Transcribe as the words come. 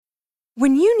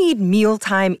When you need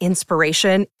mealtime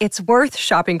inspiration, it's worth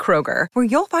shopping Kroger, where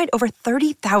you'll find over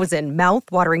 30,000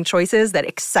 mouth-watering choices that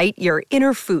excite your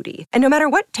inner foodie. And no matter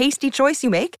what tasty choice you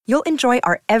make, you'll enjoy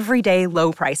our everyday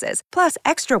low prices, plus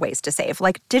extra ways to save,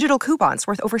 like digital coupons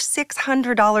worth over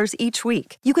 $600 each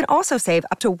week. You can also save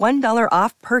up to $1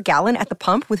 off per gallon at the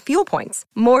pump with fuel points.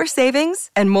 More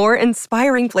savings and more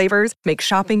inspiring flavors make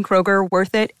shopping Kroger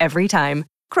worth it every time.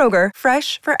 Kroger,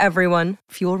 fresh for everyone.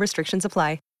 Fuel restrictions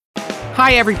apply.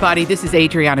 Hi, everybody. This is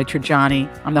Adriana Trajani.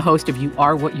 I'm the host of You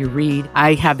Are What You Read.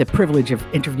 I have the privilege of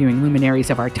interviewing luminaries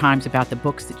of our times about the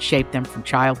books that shaped them from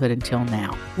childhood until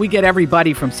now. We get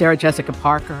everybody from Sarah Jessica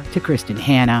Parker to Kristen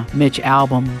Hanna, Mitch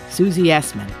Albom, Susie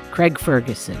Essman, Craig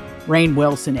Ferguson, Rainn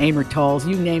Wilson, Amor Tolls,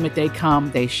 you name it, they come,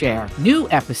 they share. New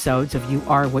episodes of You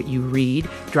Are What You Read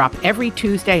drop every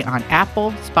Tuesday on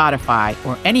Apple, Spotify,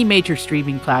 or any major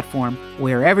streaming platform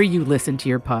wherever you listen to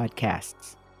your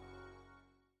podcasts.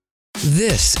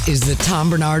 This is the Tom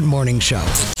Barnard Morning Show.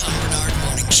 The Tom Barnard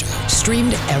Morning Show.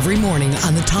 Streamed every morning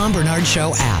on the Tom Barnard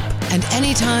Show app and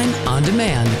anytime on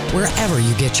demand wherever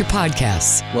you get your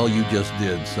podcasts. Well, you just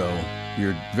did, so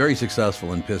you're very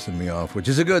successful in pissing me off, which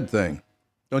is a good thing,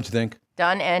 don't you think?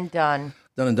 Done and done.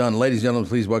 Done and done. Ladies and gentlemen,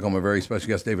 please welcome our very special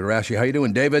guest, David Rashi. How you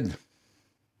doing, David?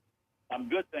 I'm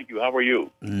good, thank you. How are you?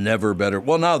 Never better.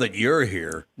 Well, now that you're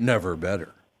here, never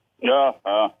better.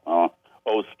 Oh,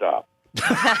 stop.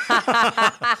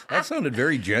 That sounded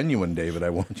very genuine, David. I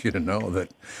want you to know that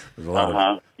there's a lot of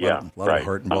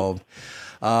heart involved.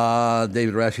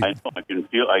 David Rashi. I know.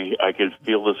 I can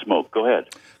feel the smoke. Go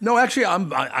ahead. No, actually,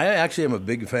 I actually am a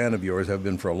big fan of yours. I've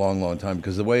been for a long, long time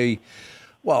because the way,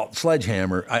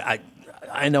 Sledgehammer.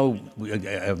 I know I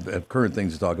have current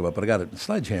things to talk about, but I got it.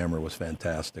 Sledgehammer was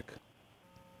fantastic.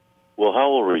 Well, how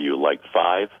old were you? Like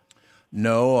 5?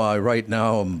 No, right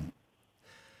now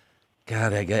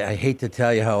God, I hate to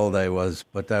tell you how old I was,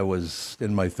 but I was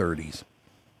in my 30s.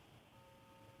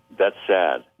 That's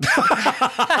sad.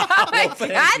 Well,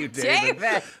 thank you,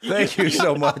 David. Thank you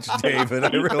so much, David. I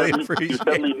really appreciate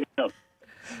it.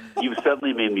 You've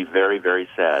suddenly made me very, very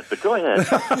sad. But go ahead.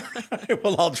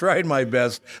 Well, I'll try my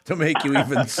best to make you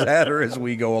even sadder as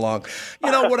we go along.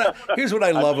 You know what? Here's what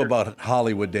I love about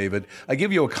Hollywood, David. I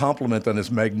give you a compliment on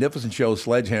this magnificent show,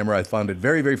 Sledgehammer. I found it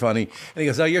very, very funny. And he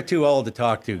goes, "Oh, you're too old to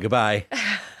talk to. Goodbye."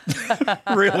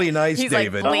 Really nice, He's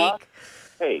David. Like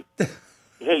Hey,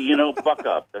 buck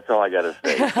up. That's all I got to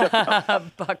say.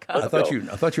 Buck up. I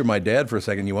thought you were my dad for a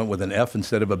second. You went with an F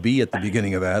instead of a B at the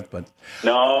beginning of that, but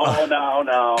No.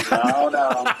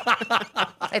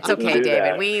 It's okay,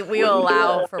 David. We will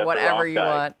allow for whatever you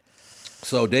want.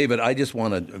 So, David, I just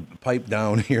want to pipe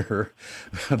down here,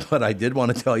 but I did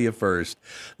want to tell you first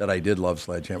that I did love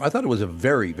Sledgehammer. I thought it was a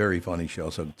very, very funny show.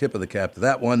 So, tip of the cap to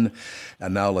that one.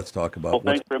 And now let's talk about. Well,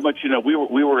 thanks very much.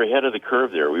 We were ahead of the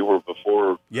curve there. We were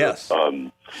before. Yes.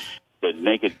 The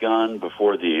Naked Gun,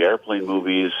 before the airplane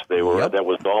movies. They were. Yep. That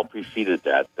was all preceded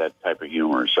that type of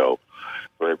humor. So,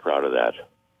 very proud of that.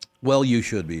 Well, you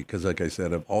should be, because like I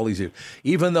said, of all these years,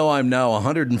 even though I'm now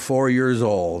 104 years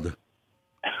old.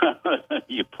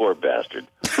 You poor bastard.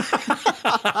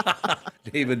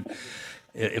 David,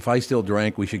 if I still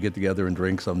drank, we should get together and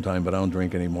drink sometime, but I don't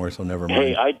drink anymore, so never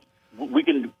mind. Hey,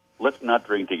 let's not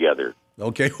drink together.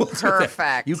 Okay.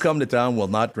 Perfect. You come to town, we'll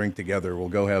not drink together. We'll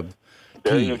go have tea.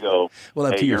 There you go. We'll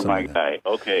have tea you're or something. my guy.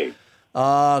 Okay.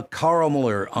 Carl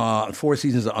Miller, 4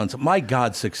 seasons on. My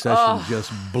God, Succession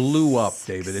just blew up,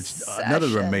 David. It's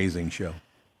another amazing show.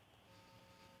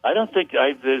 I don't think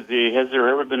has there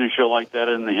ever been a show like that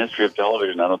in the history of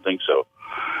television? I don't think so.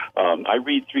 I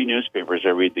read 3 newspapers. I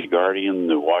read The Guardian,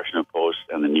 The Washington Post,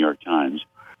 and The New York Times.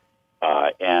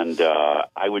 And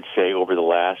I would say over the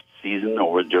last season,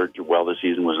 while the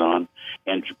season was on,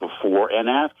 and before and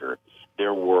after,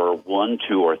 there were 1,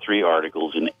 2, or 3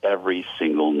 articles in every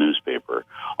single newspaper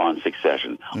on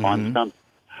Succession, on something.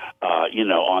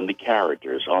 On the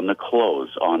characters, on the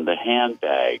clothes, on the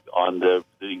handbag, on the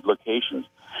locations.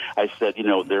 I said,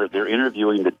 they're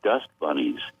interviewing the Dust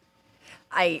Bunnies.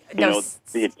 It's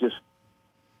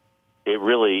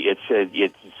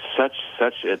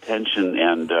such attention,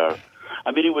 and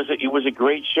it was a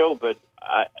great show. But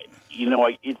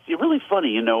it's really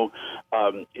funny.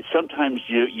 Sometimes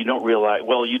you don't realize.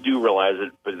 Well, you do realize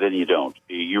it, but then you don't.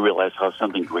 You realize how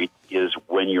something great is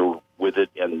when you're with it,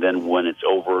 and then when it's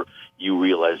over, you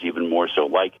realize even more so.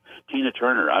 Like Tina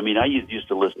Turner. I used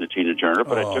to listen to Tina Turner,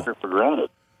 but I took her for granted.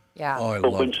 Yeah.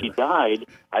 But when she died,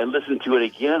 I listened to it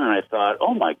again, and I thought,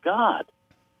 oh, my God.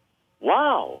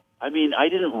 Wow. I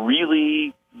didn't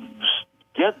really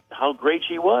get how great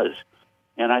she was.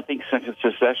 And I think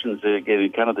Succession's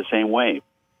kind of the same way.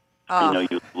 You know,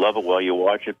 you love it while you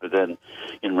watch it, but then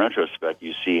in retrospect,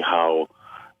 you see how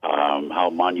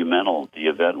monumental the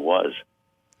event was.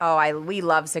 Oh, we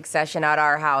love Succession at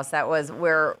our house. That was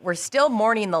we're still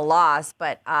mourning the loss,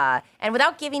 but and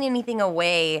without giving anything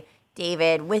away,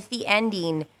 David, with the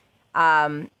ending,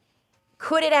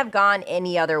 could it have gone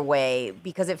any other way?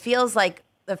 Because it feels like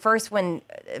the first one,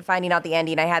 finding out the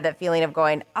ending, I had that feeling of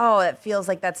going, oh, it feels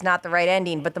like that's not the right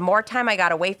ending. But the more time I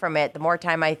got away from it, the more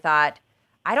time I thought,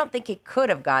 I don't think it could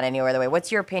have gone any other way.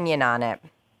 What's your opinion on it?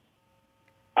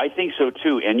 I think so,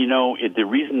 too. And, you know, the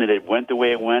reason that it went the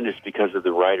way it went is because of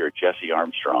the writer, Jesse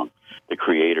Armstrong, the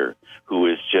creator, who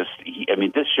is just,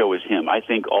 this show is him. I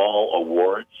think all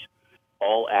awards,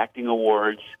 all acting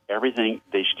awards, everything,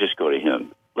 they should just go to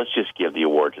him. Let's just give the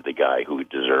award to the guy who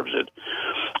deserves it.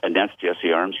 And that's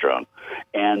Jesse Armstrong.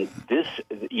 And this,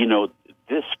 you know,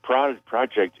 this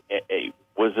project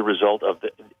was the result of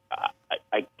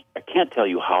I can't tell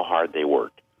you how hard they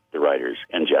worked, the writers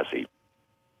and Jesse.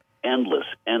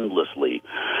 Endlessly,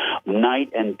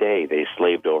 night and day, they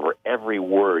slaved over every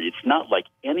word. It's not like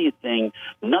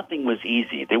nothing was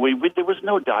easy. There was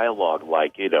no dialogue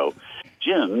like, you know,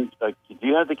 Jim, do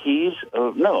you have the keys?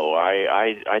 No,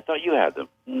 I thought you had them.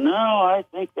 No, I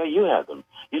think that you had them.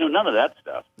 You know, none of that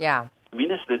stuff. Yeah. I mean,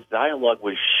 this dialogue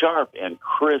was sharp and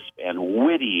crisp and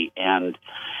witty, and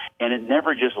it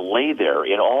never just lay there.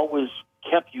 It always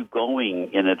kept you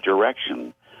going in a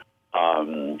direction.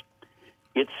 I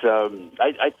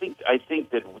think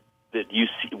that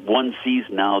one sees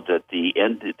now that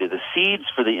the seeds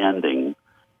for the ending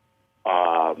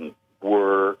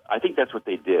were. I think that's what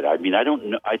they did. I mean, I don't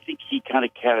know. I think he kind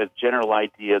of had a general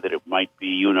idea that it might be,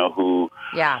 you know, who.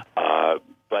 Yeah.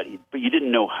 But you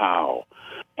didn't know how.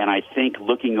 And I think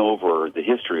looking over the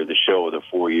history of the show of the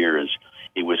 4 years,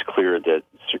 it was clear that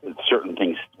certain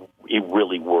things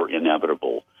really were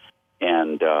inevitable,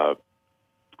 and.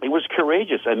 It was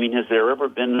courageous. I mean, has there ever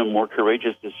been a more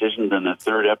courageous decision than the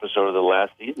third episode of the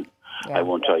last season? Yeah. I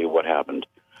won't tell you what happened.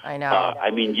 I know. I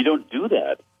mean, you don't do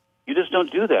that. You just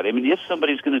don't do that. I mean, if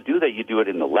somebody's going to do that, you do it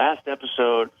in the last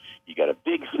episode. You got a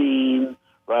big scene,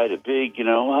 right? A big, you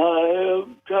know,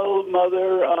 tell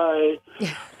mother,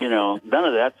 you know, none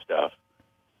of that stuff.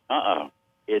 And,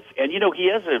 you know,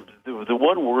 he has the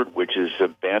one word which is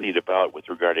bandied about with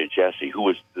regard to Jesse, who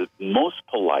was the most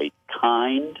polite,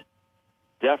 kind,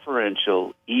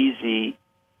 deferential, easy,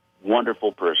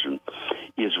 wonderful person,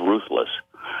 is ruthless,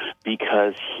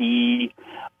 because he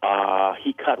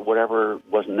cut whatever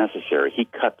wasn't necessary. He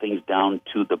cut things down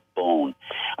to the bone.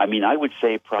 I mean, I would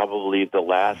say probably the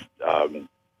last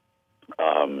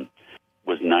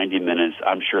was 90 minutes.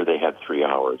 I'm sure they had 3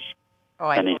 hours. Oh,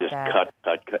 I and they just cut.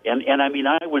 And I mean,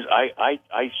 I was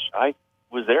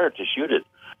there to shoot it,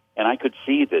 and I could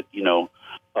see that, you know.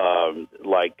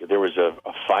 Like there was a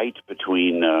fight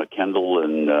between Kendall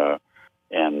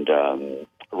and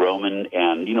Roman,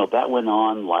 and you know that went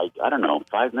on like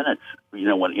 5 minutes, you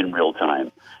know, in real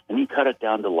time, and he cut it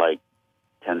down to like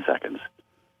 10 seconds.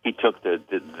 He took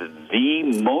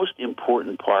the most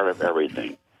important part of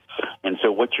everything, and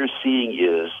so what you're seeing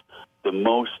is the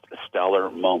most stellar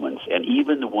moments, and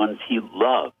even the ones he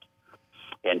loved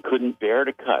and couldn't bear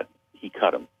to cut, he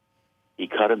cut them. He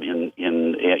cut them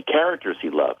in characters he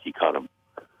loved. He cut them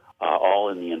all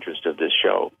in the interest of this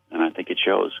show, and I think it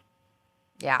shows.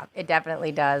 Yeah, it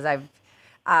definitely does. I've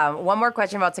one more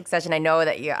question about Succession. I know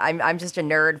that I'm just a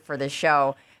nerd for this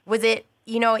show. Was it,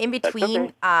 you know, in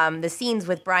between the scenes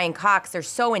with Brian Cox, they're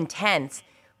so intense.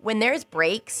 When there's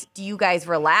breaks, do you guys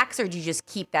relax, or do you just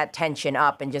keep that tension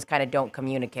up and just kind of don't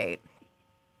communicate?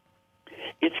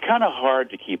 It's kind of hard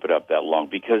to keep it up that long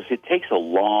because it takes a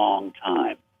long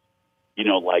time. You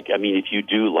know, like, I mean, if you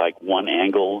do like one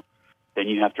angle, then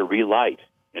you have to relight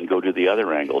and go to the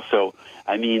other angle. So,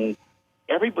 I mean,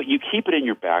 you keep it in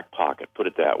your back pocket, put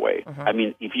it that way. Uh-huh. I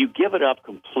mean, if you give it up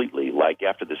completely, like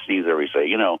after the season, we say,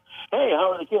 you know, hey,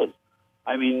 how are the kids?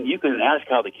 I mean, you can ask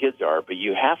how the kids are, but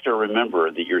you have to remember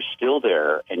that you're still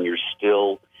there and you're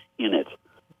still in it.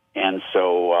 And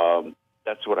so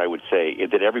that's what I would say,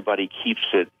 that everybody keeps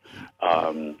it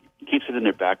in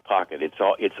their back pocket.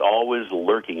 It's always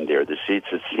lurking there. The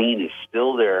scene is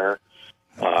still there.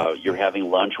 You're having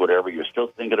lunch, whatever. You're still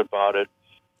thinking about it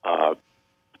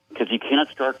because you can't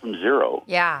start from zero.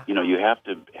 Yeah. You know, you have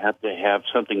to have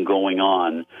something going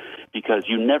on because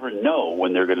you never know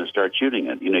when they're going to start shooting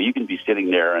it. You know, you can be sitting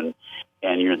there and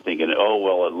you're thinking, oh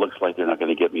well, it looks like they're not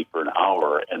going to get me for an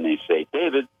hour, and they say,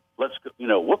 David, let's go. You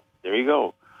know, whoop, there you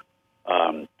go.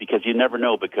 Because you never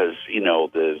know, because, you know,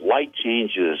 the light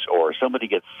changes or somebody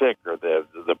gets sick or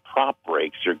the prop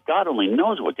breaks, or God only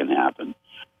knows what can happen.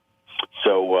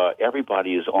 So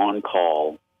everybody is on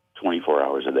call 24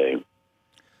 hours a day.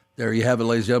 There you have it,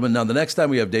 ladies and gentlemen. Now, the next time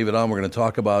we have David on, we're going to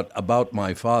talk about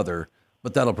my father,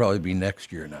 but that'll probably be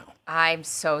next year now. I'm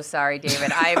so sorry,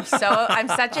 David. I'm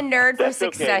such a nerd for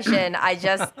Succession.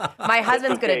 My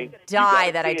husband's going to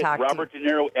die that I talked to. Robert De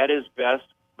Niro at his best,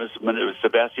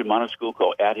 Sebastian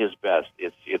Maniscalco at his best.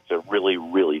 It's a really,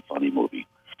 really funny movie.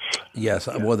 Yes,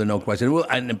 well, there's no question. Well,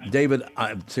 and David,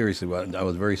 I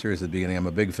was very serious at the beginning. I'm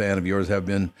a big fan of yours, have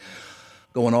been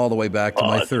going all the way back to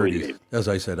my 30s. Sweet. As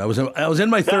I said, I was in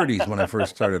my 30s when I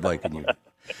first started liking you.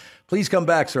 Please come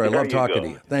back, sir. I love talking to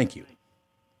you. Thank you.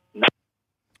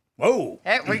 Whoa!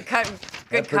 Hey, we cut.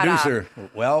 Good producer.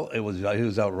 Well, he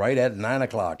was out right at 9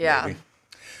 o'clock. Yeah. Maybe.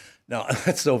 No,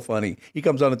 that's so funny. He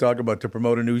comes on to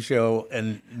promote a new show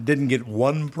and didn't get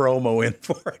one promo in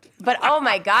for it. But oh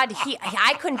my God,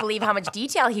 I couldn't believe how much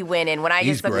detail he went in when I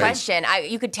asked the question.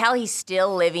 You could tell he's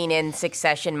still living in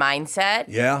Succession mindset.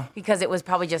 Yeah. Because it was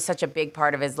probably just such a big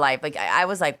part of his life. Like I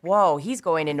was like, whoa, he's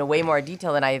going into way more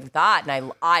detail than I thought,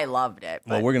 and I loved it.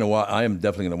 Well, I am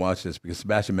definitely gonna watch this because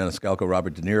Sebastian Maniscalco,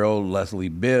 Robert De Niro, Leslie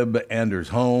Bibb, Anders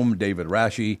Holm, David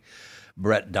Rashi,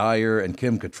 Brett Dyer, and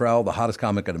Kim Cattrall, the hottest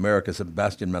comic in America.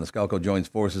 Sebastian Maniscalco joins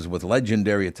forces with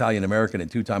legendary Italian-American and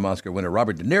two-time Oscar winner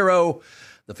Robert De Niro.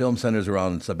 The film centers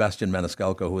around Sebastian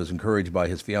Maniscalco, who is encouraged by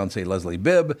his fiancée Leslie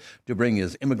Bibb to bring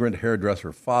his immigrant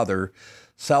hairdresser father,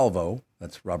 Salvo,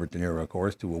 that's Robert De Niro, of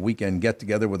course, to a weekend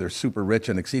get-together with her super-rich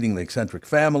and exceedingly eccentric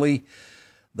family.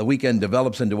 The weekend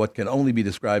develops into what can only be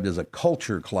described as a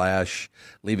culture clash,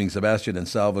 leaving Sebastian and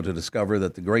Salvo to discover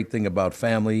that the great thing about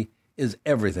family is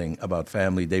everything about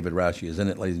family. David Rashi is in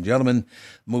it, ladies and gentlemen.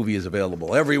 The movie is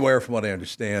available everywhere, from what I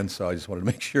understand, so I just wanted to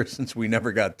make sure, since we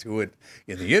never got to it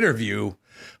in the interview.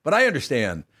 But I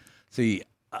understand. See,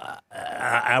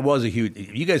 I was a huge...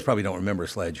 You guys probably don't remember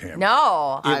Sledgehammer.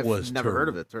 No. I've never heard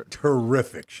of it.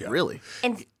 Terrific show. Really?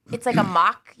 And it's like a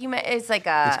mock... It's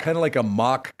kind of like a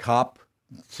mock cop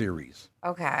series.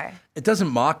 Okay. It doesn't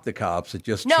mock the cops. It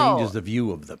just changes the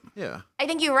view of them. Yeah. I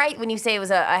think you're right when you say it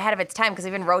was ahead of its time, because I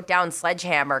even wrote down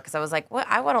Sledgehammer because I was like, "What?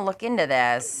 I want to look into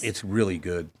this." It's really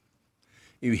good.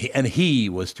 And he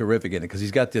was terrific in it because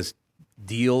he's got this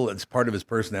deal. It's part of his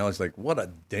personality. It's like, what a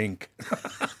dink.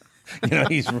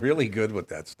 He's really good with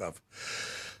that stuff.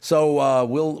 So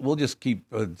we'll just keep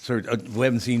search. We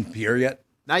haven't seen Pierre yet?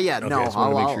 Not yet, okay, no. I just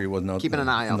want to make sure he wasn't out keeping an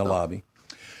eye out in the lobby.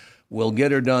 We'll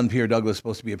get her done. Pierre Douglas is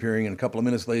supposed to be appearing in a couple of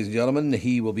minutes, ladies and gentlemen.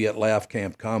 He will be at Laugh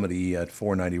Camp Comedy at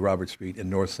 490 Robert Street in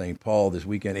North St. Paul this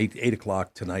weekend, 8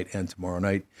 o'clock tonight and tomorrow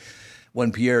night.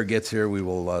 When Pierre gets here, we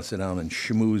will sit down and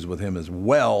schmooze with him as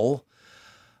well.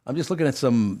 I'm just looking at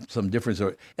some difference.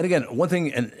 And again, one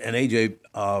thing, and AJ,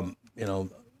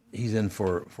 he's in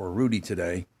for Rudy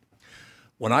today.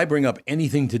 When I bring up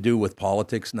anything to do with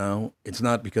politics now, it's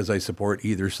not because I support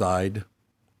either side.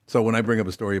 So when I bring up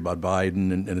a story about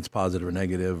Biden and it's positive or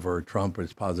negative, or Trump or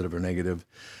it's positive or negative,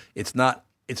 it's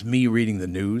me reading the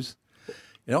news.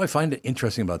 I find it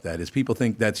interesting about that is people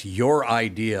think that's your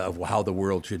idea of how the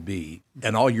world should be,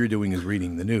 and all you're doing is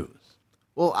reading the news.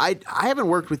 Well, I haven't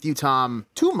worked with you, Tom,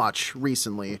 too much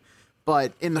recently,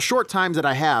 but in the short times that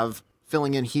I have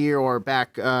filling in here or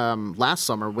back last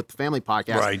summer with the family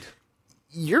podcast, right?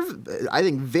 You're, I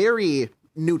think, very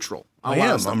neutral. I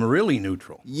am. I'm really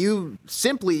neutral. You're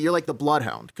like the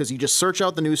bloodhound, because you just search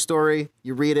out the news story,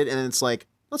 you read it, and it's like,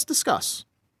 let's discuss.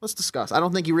 I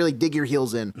don't think you really dig your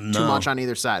heels in too much on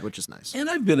either side, which is nice. And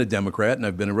I've been a Democrat and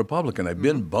I've been a Republican. I've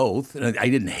been both. And I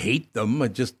didn't hate them.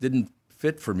 It just didn't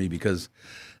fit for me because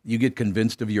you get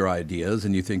convinced of your ideas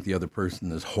and you think the other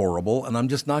person is horrible. And I'm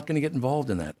just not going to get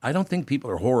involved in that. I don't think people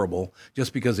are horrible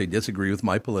just because they disagree with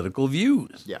my political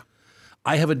views. Yeah.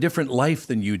 I have a different life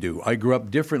than you do. I grew up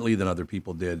differently than other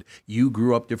people did. You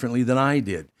grew up differently than I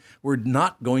did. We're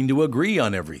not going to agree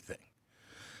on everything.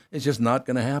 It's just not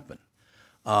going to happen.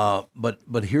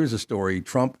 But here's a story.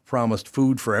 Trump promised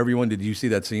food for everyone. Did you see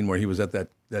that scene where he was at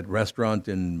that restaurant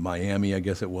in Miami, I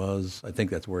guess it was? I think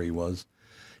that's where he was.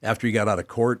 After he got out of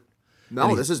court.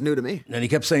 No, this is new to me. And he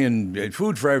kept saying,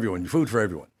 food for everyone, food for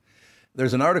everyone.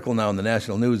 There's an article now in the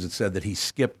national news that said that he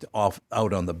skipped out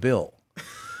on the bill.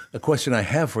 The question I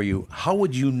have for you, how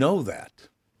would you know that?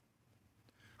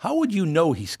 How would you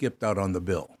know he skipped out on the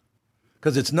bill?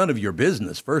 Because it's none of your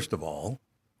business, first of all.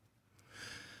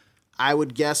 I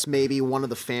would guess maybe one of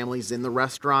the families in the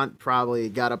restaurant probably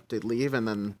got up to leave, and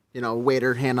then,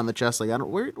 waiter, hand on the chest, like,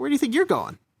 where do you think you're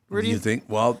going? Where do you think?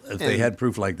 Well, if they had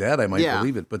proof like that, I might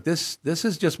believe it. But this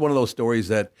is just one of those stories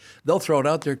that they'll throw it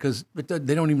out there because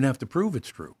they don't even have to prove it's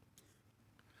true.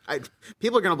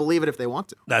 People are going to believe it if they want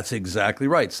to. That's exactly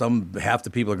right. Half the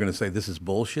people are going to say this is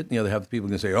bullshit, and the other half the people are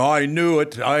going to say, "Oh, I knew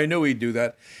it. I knew he'd do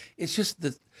that." It's just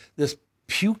this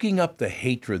puking up the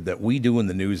hatred that we do in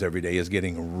the news every day is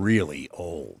getting really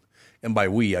old. And by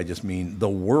we, I just mean the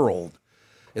world.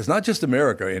 It's not just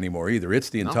America anymore either. It's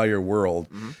the entire world.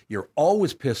 Mm-hmm. You're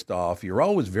always pissed off. You're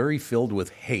always very filled with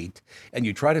hate. And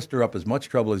you try to stir up as much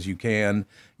trouble as you can.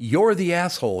 You're the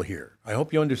asshole here. I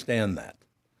hope you understand that.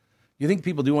 You think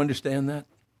people do understand that?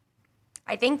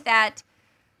 I think that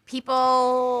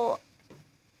people,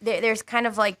 there's kind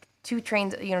of like two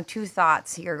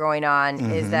thoughts here going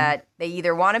on, is that they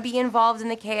either want to be involved in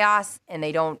the chaos and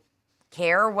they don't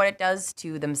care what it does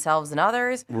to themselves and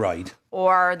others. Right.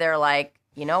 Or they're like,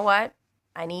 you know what?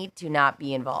 I need to not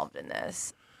be involved in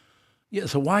this. Yeah,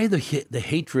 so why the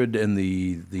hatred and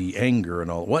the anger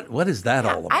and all? What is that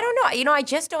all about? I don't know. I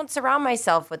just don't surround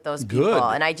myself with those people.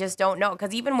 Good. And I just don't know.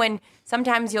 Because even when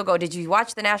sometimes you'll go, did you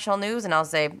watch the national news? And I'll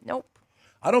say, nope.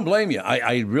 I don't blame you.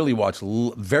 I really watch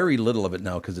very little of it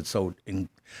now because it's so.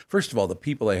 First of all, the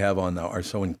people they have on now are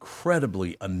so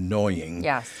incredibly annoying.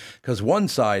 Yes. Because one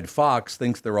side, Fox,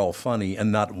 thinks they're all funny,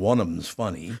 and not one of them's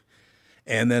funny.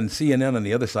 And then CNN on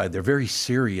the other side, they're very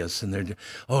serious, and they're,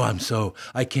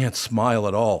 I can't smile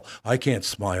at all. I can't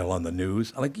smile on the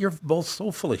news. Like, you're both so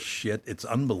full of shit. It's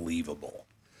unbelievable.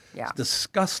 Yeah. It's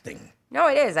disgusting. No,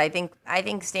 it is. I think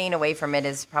staying away from it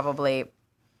is probably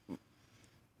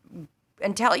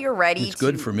until you're ready. It's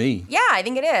good for me. Yeah, I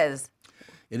think it is.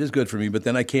 It is good for me, but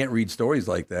then I can't read stories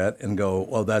like that and go,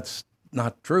 well, that's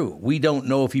not true. We don't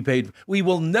know if he paid. We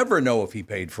will never know if he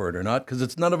paid for it or not because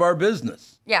it's none of our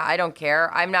business. Yeah, I don't care.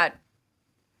 I'm not.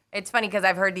 It's funny because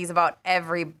I've heard these about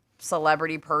every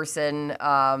celebrity person,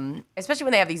 especially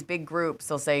when they have these big groups.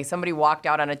 They'll say somebody walked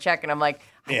out on a check, and I'm like,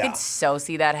 I could so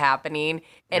see that happening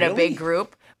in a big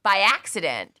group by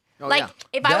accident. Oh, like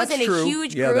if I was That's in true. a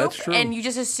huge Yeah, group that's true. and you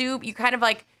just assume, you kind of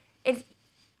like,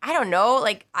 I don't know.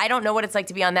 Like, I don't know what it's like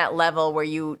to be on that level where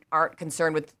you aren't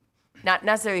concerned with not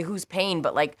necessarily who's paying,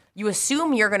 but like you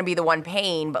assume you're going to be the one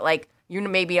paying, but like you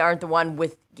maybe aren't the one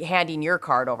with handing your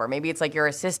card over. Maybe it's like your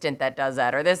assistant that does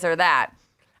that or this or that.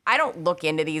 I don't look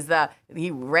into these. He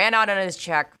ran out on his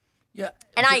check. Yeah.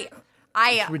 And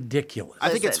it's ridiculous. I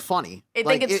think it's funny. I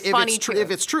think it's funny too. If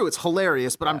it's true, it's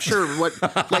hilarious. But I'm sure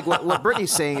what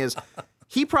Brittany's saying is,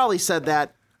 he probably said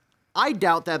that. I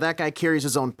doubt that guy carries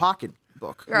his own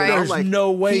pocketbook. Right. There's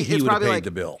no way he it's would have probably paid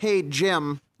the bill. Hey,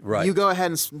 Jim, Right. you go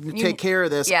ahead and take care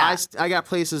of this. Yeah. I got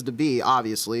places to be,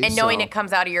 obviously. And knowing it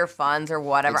comes out of your funds or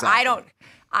whatever. Exactly.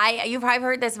 I've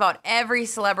heard this about every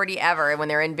celebrity ever when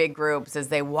they're in big groups as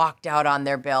they walked out on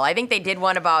their bill. I think they did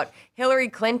one about Hillary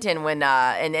Clinton when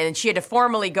and she had to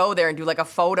formally go there and do like a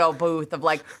photo booth of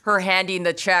like her handing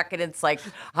the check, and it's like,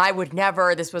 I would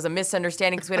never, this was a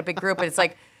misunderstanding because we had a big group, and it's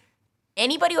like,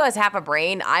 anybody who has half a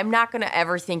brain, I'm not going to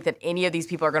ever think that any of these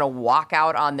people are going to walk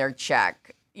out on their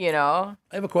check, you know?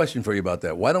 I have a question for you about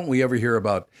that. Why don't we ever hear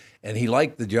about, and he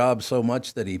liked the job so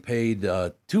much that he paid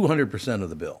 200% of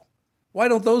the bill? Why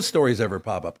don't those stories ever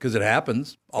pop up? Because it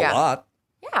happens a lot.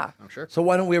 Yeah. I'm sure. So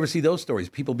why don't we ever see those stories?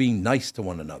 People being nice to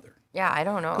one another. Yeah, I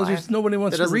don't know. Because nobody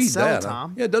wants It to doesn't read sell, that.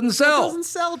 Tom. Yeah, it doesn't sell. It doesn't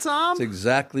sell, Tom. That's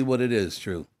exactly what it is,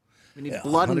 true. We need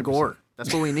blood and 100%. gore.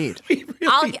 That's what we need. We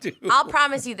really do. I'll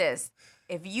promise you this.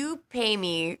 If you pay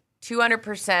me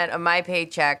 200% of my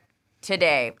paycheck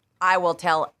today, I will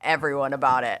tell everyone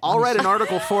about it. I'll write an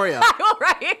article for you. I will,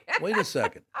 right? Wait a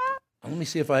second. Let me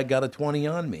see if I got a 20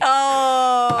 on me.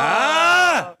 Oh.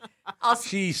 Ah! I'll,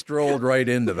 She strolled right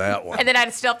into that one. and then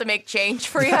I'd still have to make change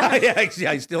for you. Yeah, actually,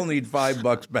 I still need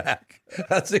 $5 back.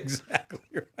 That's exactly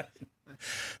right.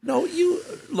 No, you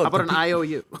look. How about an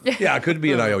IOU? Yeah, it could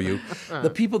be an IOU.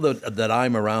 The people that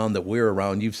I'm around, that we're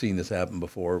around, you've seen this happen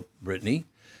before, Brittany,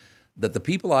 that the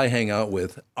people I hang out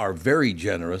with are very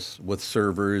generous with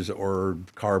servers or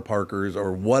car parkers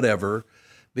or whatever,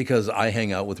 because I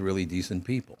hang out with really decent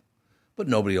people. But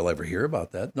nobody will ever hear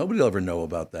about that. Nobody will ever know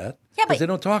about that. Yeah, but because they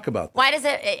don't talk about that. Why does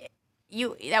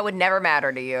that would never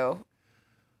matter to you?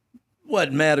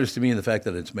 What matters to me is the fact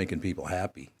that it's making people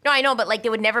happy. No, I know, but like it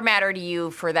would never matter to you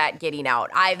for that getting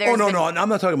out. No, I'm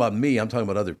not talking about me. I'm talking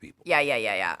about other people.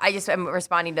 Yeah. I'm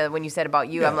responding to when you said about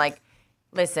you. Yeah. I'm like,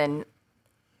 listen,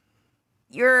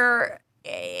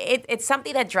 it's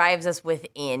something that drives us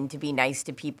within to be nice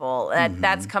to people.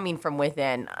 That's coming from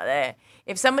within.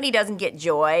 If somebody doesn't get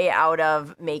joy out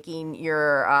of making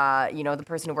your, the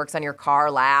person who works on your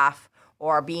car laugh,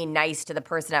 or being nice to the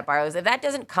person at bars, if that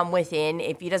doesn't come within,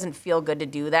 if he doesn't feel good to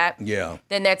do that,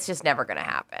 then that's just never going to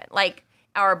happen. Like,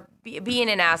 being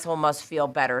an asshole must feel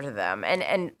better to them,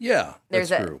 and yeah, that's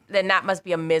true. Then that must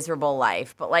be a miserable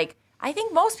life. But like, I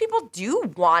think most people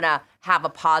do want to have a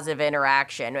positive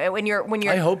interaction when you're.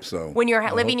 I hope so. When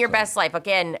you're living your best life.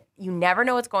 Again, you never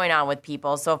know what's going on with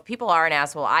people. So if people are an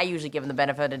asshole, I usually give them the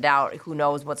benefit of the doubt. Who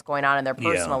knows what's going on in their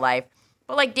personal life?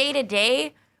 But like day to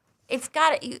day, it's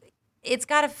got to.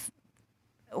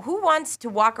 Who wants to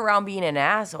walk around being an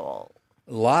asshole?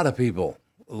 A lot of people.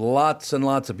 Lots and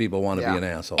lots of people want to be an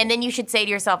asshole. And then you should say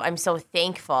to yourself, I'm so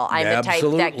thankful. I'm the type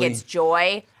that gets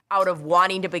joy out of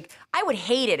wanting to be. I would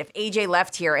hate it if AJ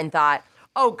left here and thought,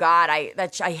 oh God, I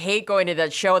hate going to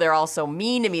that show. They're all so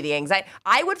mean to me. The anxiety.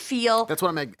 I would feel. That's what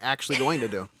I'm actually going to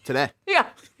do today. Yeah.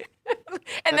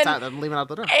 And then I'm leaving out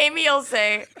the door. Amy will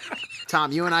say,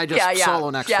 Tom, you and I just solo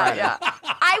next Friday. Yeah.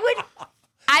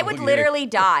 I would literally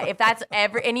die if that's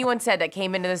ever anyone said that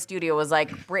came into the studio was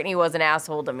like, Brittany was an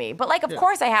asshole to me. But like, of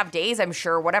course I have days, I'm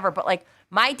sure, whatever. But like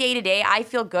my day to day, I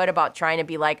feel good about trying to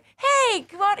be like, hey,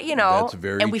 come on, That's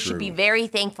very and we true. should be very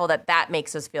thankful that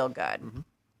makes us feel good. Mm-hmm.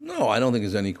 No, I don't think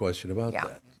there's any question about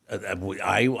that.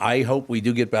 I hope we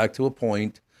do get back to a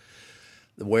point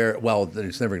where, well,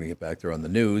 it's never going to get back there on the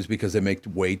news because they make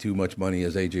way too much money,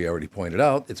 as AJ already pointed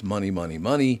out. It's money, money,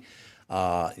 money.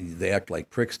 They act like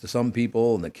pricks to some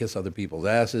people and they kiss other people's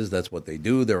asses. That's what they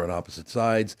do. They're on opposite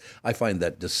sides. I find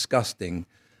that disgusting.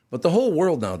 But the whole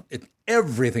world now,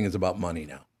 everything is about money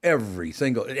now. Every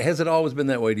single. Has it always been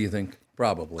that way, do you think?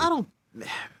 Probably. I don't.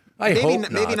 I hope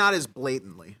not. Maybe not as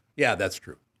blatantly. Yeah, that's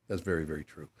true. That's very, very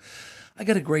true. I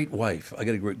got a great wife. I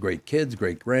got great kids,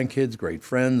 great grandkids, great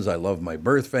friends. I love my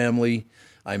birth family.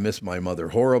 I miss my mother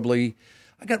horribly.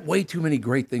 I got way too many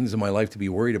great things in my life to be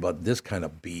worried about this kind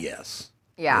of BS.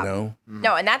 Yeah. You know?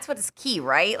 No, and that's what's key,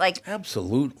 right? Like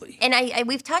absolutely. And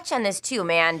we've touched on this too,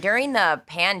 man. During the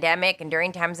pandemic and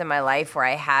during times in my life where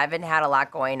I haven't had a lot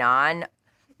going on,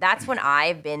 that's when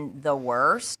I've been the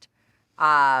worst.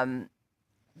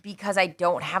 Because I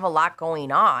don't have a lot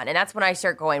going on. And that's when I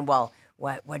start going, well,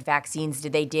 what vaccines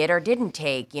did they did or didn't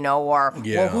take, or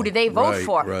well, who did they vote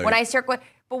for? Right. When I start going,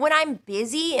 but when I'm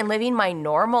busy and living my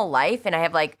normal life and I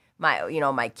have like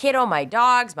my kiddo, my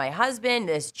dogs, my husband,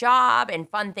 this job and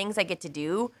fun things I get to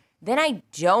do, then I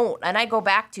don't. And I go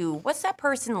back to, what's that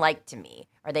person like to me?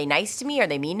 Are they nice to me? Are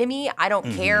they mean to me? I don't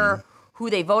care who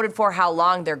they voted for, how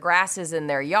long their grass is in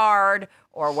their yard,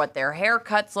 or what their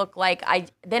haircuts look like.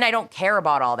 Then I don't care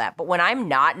about all that. But when I'm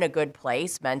not in a good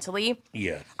place mentally,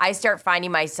 I start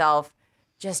finding myself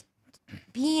just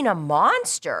being a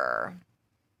monster.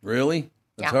 Really?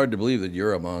 It's hard to believe that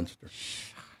you're a monster.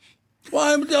 Well,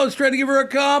 I was trying to give her a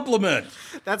compliment.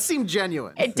 That seemed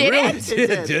genuine. It didn't. Really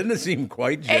did. Didn't it seem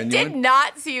quite genuine? It did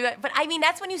not seem that. But I mean,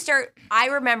 that's when you start. I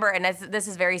remember, and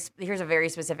here's a very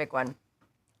specific one.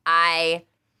 It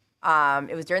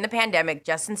was during the pandemic.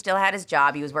 Justin still had his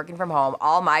job. He was working from home.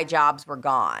 All my jobs were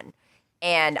gone.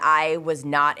 And I was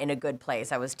not in a good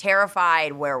place. I was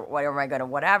terrified. Where am I going to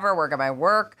where can I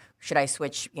work? Should I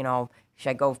switch, should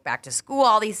I go back to school?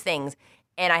 All these things.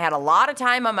 And I had a lot of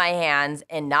time on my hands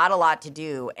and not a lot to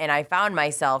do. And I found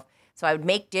myself, so I would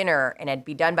make dinner and I'd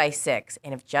be done by 6.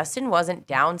 And if Justin wasn't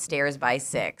downstairs by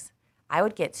 6, I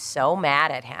would get so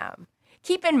mad at him.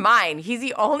 Keep in mind, he's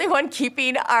the only one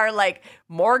keeping our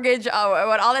mortgage, all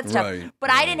that stuff. Right, but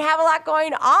I didn't have a lot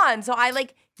going on. So I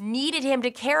needed him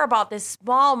to care about this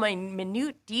small,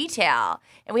 minute detail.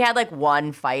 And we had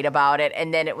one fight about it.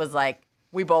 And then it was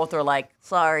we both were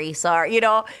sorry, and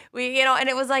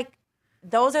it was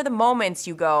those are the moments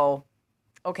you go,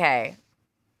 okay,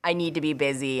 I need to be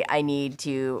busy. I need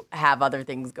to have other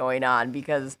things going on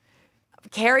because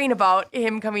caring about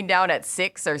him coming down at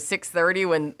 6 or 6:30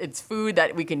 when it's food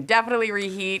that we can definitely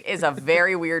reheat is a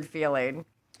very weird feeling.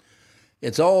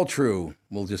 It's all true.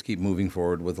 We'll just keep moving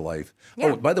forward with life. Yeah.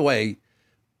 Oh, by the way,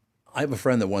 I have a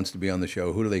friend that wants to be on the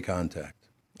show. Who do they contact?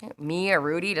 Me or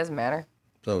Rudy, doesn't matter.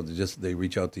 So they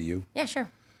reach out to you? Yeah,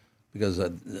 sure. Because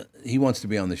he wants to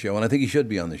be on the show, and I think he should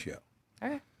be on the show.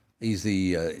 Okay. He's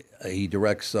he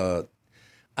directs, I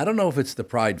don't know if it's the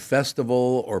Pride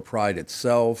Festival or Pride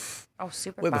itself. Oh,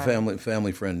 super We have fun. a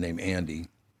family friend named Andy.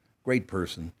 Great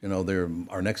person. They're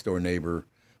our next door neighbor,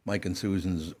 Mike and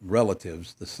Susan's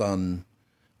relatives, the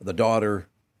daughter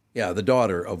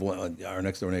of our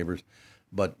next door neighbors.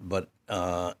 But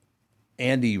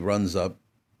Andy runs up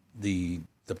the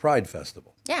Pride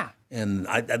Festival. Yeah. And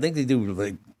I think they do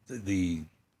the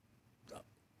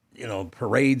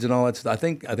parades and all that stuff. I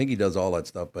think he does all that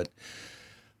stuff, but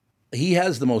he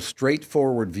has the most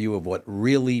straightforward view of what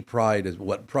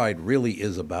Pride really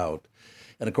is about.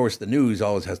 And of course, the news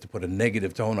always has to put a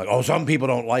negative tone, like, oh, some people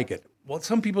don't like it. Well,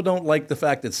 some people don't like the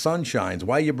fact that sun shines.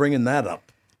 Why are you bringing that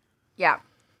up? Yeah.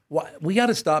 We got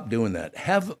to stop doing that.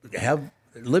 Have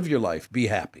Live your life. Be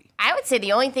happy. I would say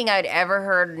the only thing I'd ever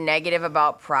heard negative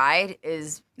about Pride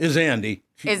is Andy.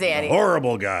 He's a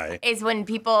horrible guy. Is when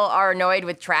people are annoyed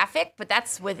with traffic, but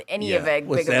that's with any big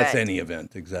event. That's any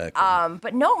event, exactly.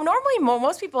 But no, normally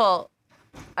most people,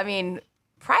 I mean,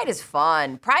 Pride is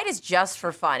fun. Pride is just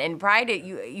for fun. And Pride,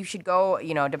 you should go,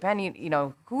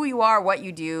 depending, who you are, what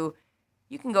you do,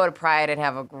 you can go to Pride and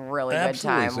have a really good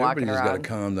time walking around. Everybody's got to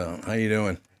calm down. How you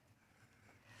doing?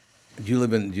 Do you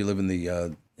live in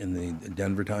the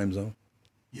Denver time zone?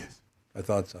 Yes. I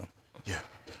thought so. Yeah.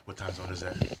 What time zone is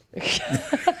that?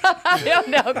 I don't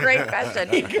know. Great question.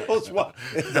 He goes, what?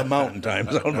 It's a mountain time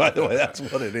zone, by the way. That's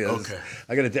what it is. Okay.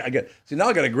 Now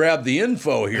I got to grab the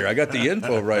info here. I got the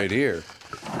info right here.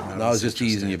 No, I was just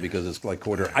teasing you because it's like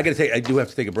quarter. I do have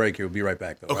to take a break here. We'll be right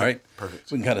back, though. Okay. All right?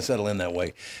 Perfect. We can kind of settle in that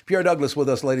way. Pierre Douglas with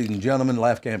us, ladies and gentlemen.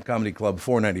 Laugh Camp Comedy Club,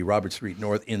 490 Robert Street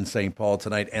North in St. Paul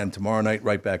tonight and tomorrow night.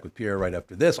 Right back with Pierre right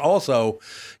after this. Also,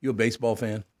 you a baseball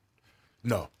fan?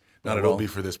 No. Not at all? Will be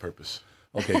for this purpose.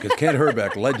 Okay, because Kent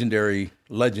Hrbek,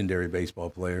 legendary baseball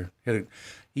player,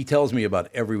 he tells me about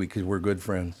every week, because we're good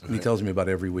friends, and he tells me about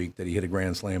every week that he hit a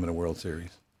grand slam in a World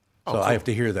Series. So cool. I have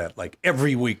to hear that like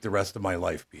every week the rest of my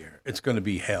life, Pierre. It's going to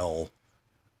be hell,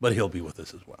 but he'll be with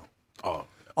us as well. Oh.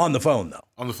 On the phone, though.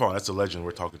 On the phone. That's a legend.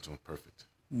 We're talking to him. Perfect.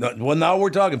 No, well, now we're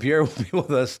talking. Pierre will be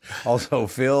with us. Also,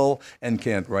 Phil and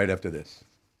Kent right after this.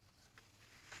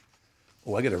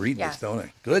 Oh, I got to read this, don't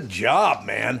I? Good job,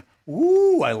 man.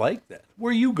 Ooh, I like that.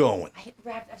 Where are you going? I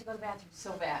have to go to the bathroom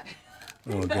so bad.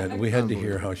 Oh, God. We had to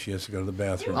hear how she has to go to the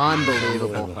bathroom.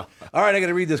 Unbelievable. All right, I got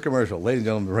to read this commercial. Ladies and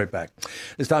gentlemen, we'll be right back.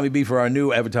 It's Tommy B for our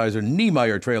new advertiser,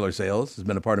 Niemeyer Trailer Sales. Has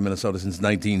been a part of Minnesota since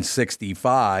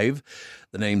 1965.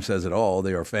 The name says it all.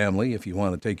 They are family. If you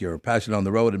want to take your passion on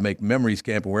the road and make memories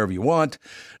camping wherever you want,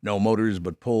 no motors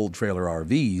but pulled trailer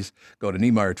RVs, go to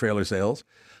Niemeyer Trailer Sales.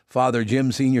 Father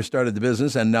Jim Sr. started the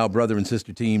business, and now brother and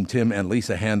sister team Tim and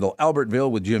Lisa handle Albertville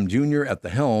with Jim Jr. at the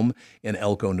helm in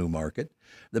Elko New Market.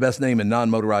 The best name in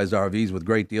non-motorized RVs with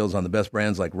great deals on the best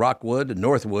brands like Rockwood and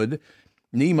Northwood.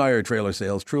 Niemeyer Trailer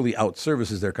Sales truly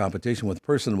outservices their competition with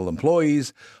personable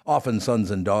employees, often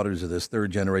sons and daughters of this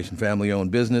third-generation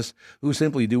family-owned business who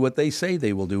simply do what they say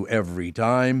they will do every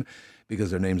time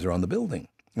because their names are on the building.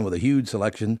 And with a huge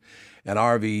selection and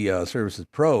RV services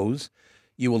pros,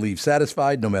 you will leave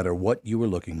satisfied no matter what you were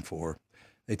looking for.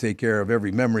 They take care of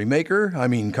every memory maker,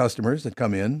 customers that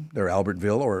come in, their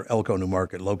Albertville or Elko New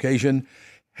Market location.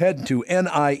 Head to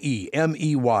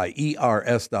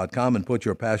NIEMEYERS.com and put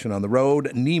your passion on the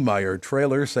road. Niemeyer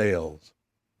Trailer Sales.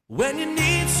 When you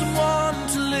need someone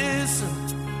to listen,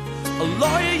 a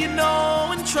lawyer you know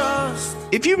and trust.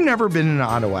 If you've never been in an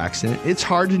auto accident, it's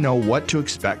hard to know what to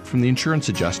expect from the insurance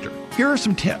adjuster. Here are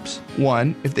some tips.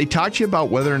 1, if they talk to you about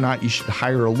whether or not you should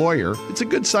hire a lawyer, it's a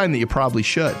good sign that you probably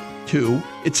should. 2,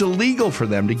 it's illegal for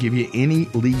them to give you any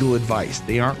legal advice.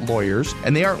 They aren't lawyers,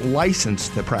 and they aren't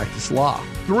licensed to practice law.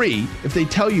 3, if they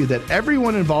tell you that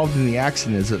everyone involved in the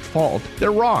accident is at fault,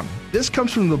 they're wrong. This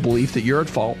comes from the belief that you're at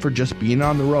fault for just being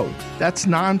on the road. That's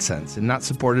nonsense and not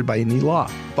supported by any law.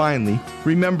 Finally,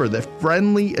 remember that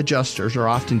friendly adjusters are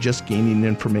often just gaining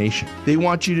information. They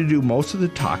want you to do most of the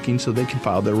talking so they can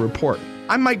file their report.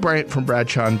 I'm Mike Bryant from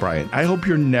Bradshaw & Bryant. I hope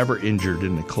you're never injured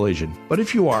in a collision. But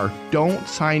if you are, don't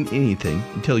sign anything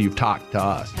until you've talked to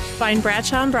us. Find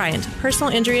Bradshaw & Bryant,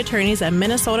 personal injury attorneys at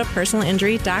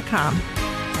minnesotapersonalinjury.com.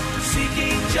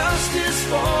 Seeking justice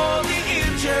for the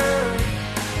injured.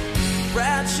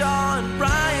 Bradshaw &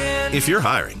 Bryant. If you're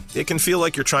hiring, it can feel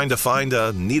like you're trying to find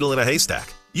a needle in a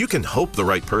haystack. You can hope the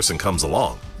right person comes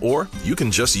along, or you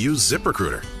can just use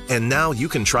ZipRecruiter. And now you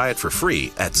can try it for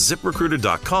free at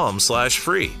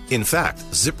ZipRecruiter.com/free. In fact,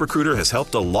 ZipRecruiter has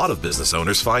helped a lot of business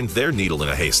owners find their needle in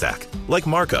a haystack, like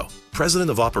Marco, president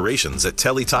of operations at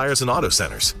Telly Tires and Auto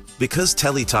Centers. Because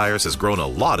Telly Tires has grown a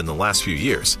lot in the last few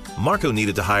years, Marco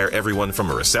needed to hire everyone from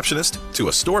a receptionist to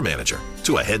a store manager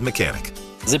to a head mechanic.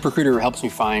 ZipRecruiter helps me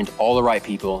find all the right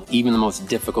people, even the most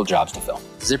difficult jobs to fill.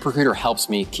 ZipRecruiter helps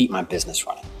me keep my business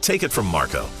running. Take it from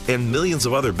Marco and millions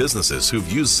of other businesses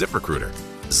who've used ZipRecruiter.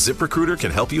 ZipRecruiter can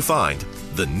help you find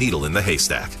the needle in the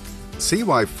haystack. See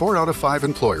why 4 out of 5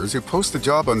 employers who post a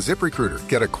job on ZipRecruiter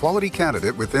get a quality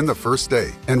candidate within the first day.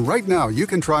 And right now, you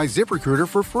can try ZipRecruiter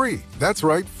for free. That's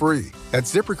right, free. At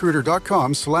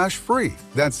ZipRecruiter.com/free.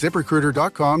 That's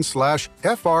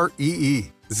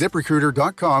ZipRecruiter.com/FREE.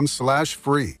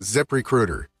 ZipRecruiter.com/free.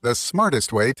 ZipRecruiter, the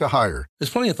smartest way to hire. There's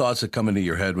plenty of thoughts that come into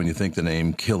your head when you think the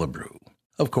name Killebrew.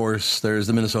 Of course, there's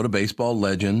the Minnesota baseball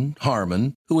legend,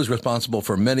 Harmon, who was responsible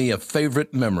for many a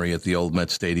favorite memory at the old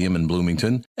Met Stadium in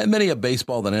Bloomington, and many a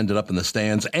baseball that ended up in the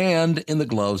stands and in the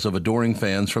gloves of adoring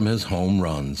fans from his home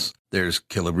runs. There's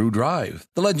Killebrew Drive,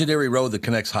 the legendary road that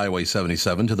connects Highway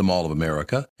 77 to the Mall of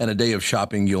America, and a day of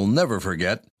shopping you'll never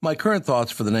forget. My current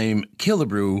thoughts for the name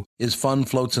Killebrew is fun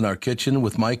floats in our kitchen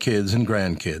with my kids and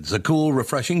grandkids, a cool,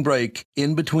 refreshing break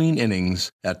in between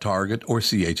innings at Target or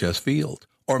CHS Field.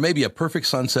 Or maybe a perfect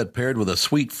sunset paired with a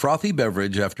sweet, frothy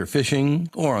beverage after fishing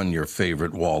or on your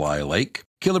favorite walleye lake.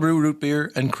 Killebrew root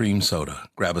beer and cream soda.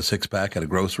 Grab a six-pack at a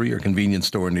grocery or convenience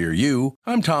store near you.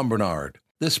 I'm Tom Barnard.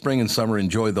 This spring and summer,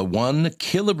 enjoy the one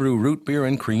Killebrew root beer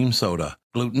and cream soda.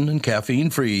 Gluten and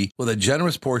caffeine-free with a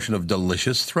generous portion of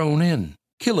delicious thrown in.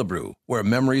 Killebrew, where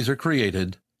memories are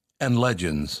created and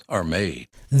legends are made.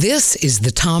 This is the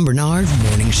Tom Barnard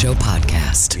Morning Show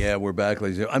podcast. Yeah, we're back,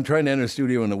 ladies and gentlemen. I'm trying to enter the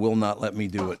studio and it will not let me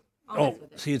do it. Oh,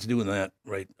 see, it's doing that.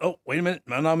 Right. Oh, wait a minute.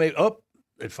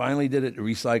 It finally did it. It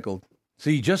recycled.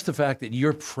 See, just the fact that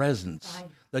your presence,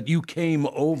 that you came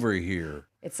over here.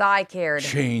 It's I cared.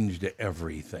 Changed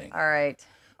everything. All right.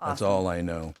 Awesome. That's all I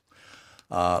know.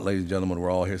 Ladies and gentlemen,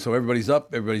 we're all here. So everybody's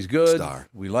up. Everybody's good. Star.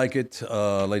 We like it.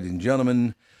 Ladies and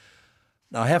gentlemen.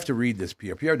 Now, I have to read this,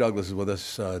 Pierre. Pierre Douglas is with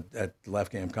us at Laugh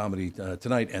Camp Comedy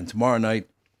tonight and tomorrow night,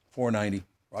 490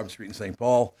 Robert Street in St.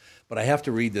 Paul. But I have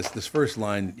to read this. This first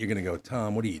line, you're going to go,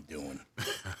 Tom, what are you doing?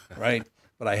 Right?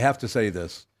 But I have to say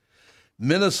this.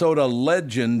 Minnesota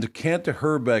legend Kent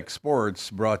Hrbek Sports,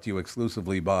 brought to you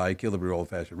exclusively by Killebrew Old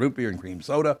Fashioned Root Beer and Cream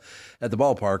Soda at the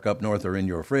ballpark up north or in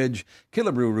your fridge.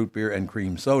 Killebrew Root Beer and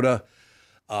Cream Soda.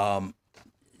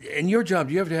 In your job,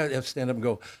 do you have to stand up and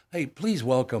go, hey, please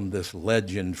welcome this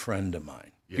legend friend of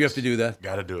mine? Yes. You have to do that?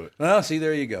 Got to do it. Oh, see,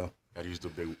 there you go. Got to use the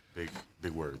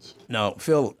big words. Now,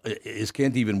 Phil, is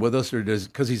Kent even with us, or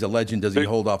because he's a legend, does he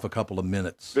hold off a couple of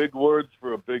minutes? Big words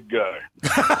for a big guy.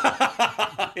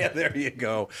 Yeah, there you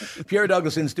go. Pierre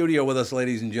Douglas in studio with us,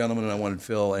 ladies and gentlemen, and I wanted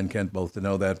Phil and Kent both to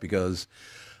know that because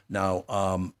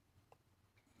now,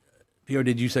 Pierre,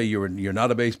 did you say you're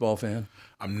not a baseball fan?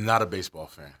 I'm not a baseball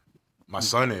fan. My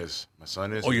son is.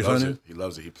 Oh, your son is? He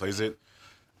loves it. He plays it.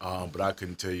 But I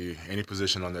couldn't tell you any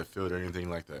position on that field or anything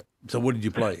like that. So what did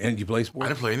you play? And did you play sports? I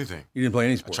didn't play anything. You didn't play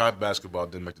any sports? I tried basketball,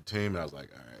 didn't make the team, and I was like,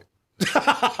 all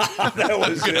right. That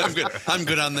was good. I'm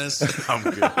good on this. I'm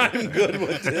good. I'm good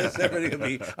with this. Everything will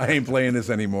be, I ain't playing this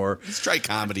anymore. Let's try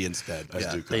comedy instead.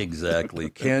 Yeah, exactly.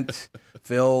 Kent,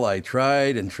 Phil, I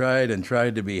tried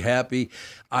to be happy.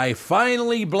 I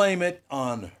finally blame it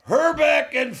on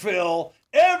Hrbek and Phil.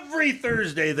 Every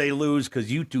Thursday they lose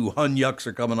because you two hunyucks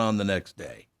are coming on the next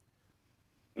day.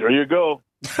 There you go.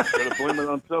 Got to blame it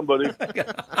on somebody.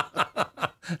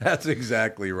 That's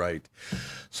exactly right.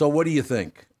 So what do you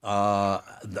think? Look,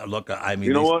 I mean,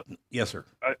 you know what? Yes, sir.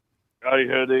 I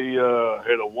had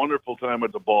a wonderful time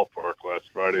at the ballpark last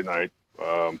Friday night.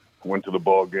 Went to the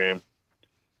ball game.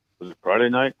 Was it Friday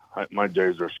night? My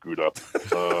days are screwed up.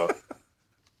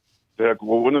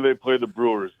 When did they play the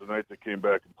Brewers? The night they came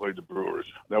back and played the Brewers.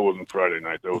 That wasn't Friday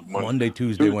night. That was Monday,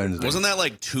 Tuesday, Wednesday. Wasn't that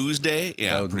like Tuesday?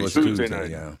 Yeah, that was Tuesday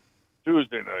night. Yeah.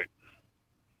 Tuesday night.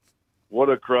 What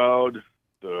a crowd.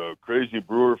 The crazy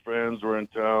Brewer fans were in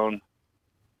town.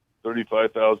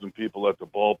 35,000 people at the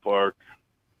ballpark.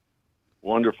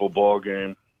 Wonderful ball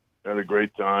game. Had a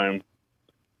great time.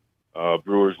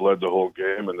 Brewers led the whole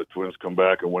game, and the Twins come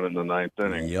back and win in the ninth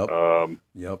inning. Yep.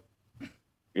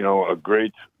 You know, a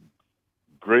great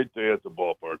day at the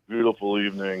ballpark. Beautiful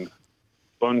evening.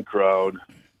 Fun crowd.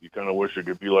 You kind of wish it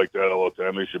could be like that all the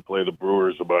time. They should play the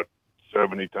Brewers about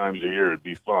 70 times a year. It'd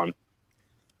be fun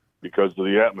because of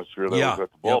the atmosphere that was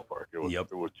at the ballpark.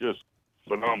 It was just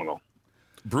phenomenal.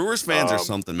 Brewers fans are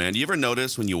something, man. Do you ever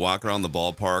notice when you walk around the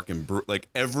ballpark and like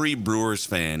every Brewers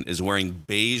fan is wearing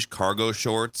beige cargo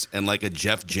shorts and like a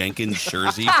Jeff Jenkins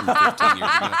jersey from 15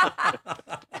 years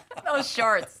ago? Those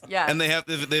shorts, yeah. And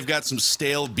they've got some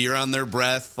stale beer on their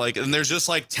breath, and there's just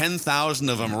like 10,000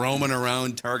 of them roaming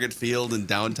around Target Field in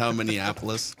downtown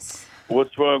Minneapolis.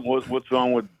 What's wrong? What's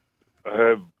wrong with?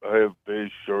 I have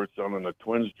beige shorts on in a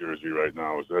Twins jersey right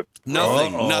now. Is that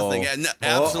nothing? Nothing.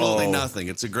 Absolutely nothing.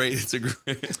 It's a great. Do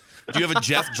you have a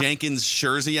Jeff Jenkins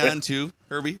jersey on too,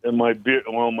 Herbie? And my beer.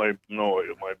 Well, my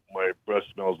breath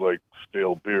smells like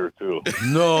stale beer too.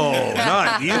 No,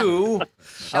 not you.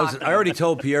 I already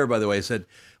told Pierre, by the way. I said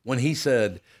when he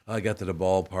said I got to the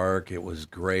ballpark, it was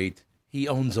great. He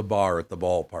owns a bar at the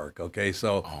ballpark, okay?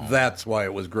 So that's why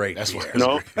it was great. That's why.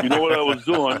 No, you know what I was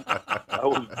doing? I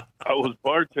was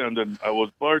bartending. I was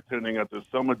bartending at the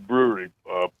Summit Brewery,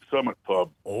 Summit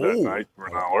Pub that night for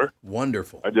an hour.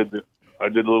 Wonderful. I did a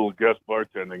little guest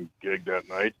bartending gig that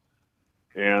night,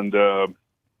 And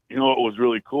you know what was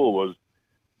really cool was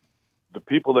the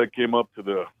people that came up to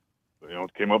the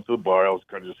bar. I was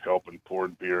kind of just helping,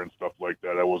 pouring beer and stuff like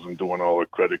that. I wasn't doing all the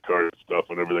credit card stuff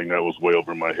and everything. That was way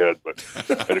over my head, but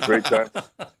had a great time.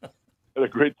 Had a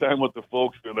great time with the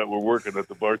folks that were working at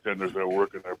the bartenders that were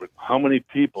working there. But how many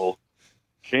people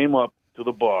came up to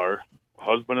the bar,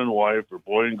 husband and wife or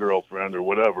boy and girlfriend or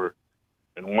whatever,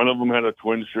 and one of them had a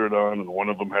Twin shirt on and one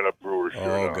of them had a Brewer shirt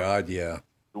on. Oh, God, yeah.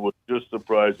 It was just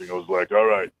surprising. I was like, all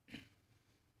right,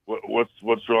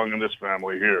 what's wrong in this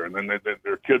family here? And then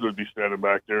their kid would be standing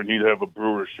back there, and he'd have a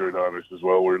Brewer shirt on. I says,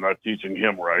 well, we're not teaching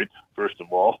him right, first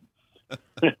of all.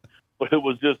 But it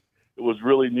was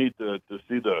really neat to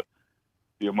see the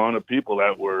amount of people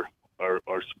that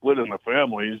are split in the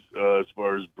families as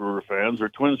far as Brewer fans or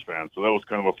Twins fans. So that was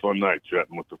kind of a fun night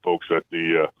chatting with the folks at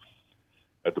the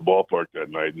ballpark that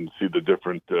night and see the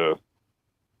different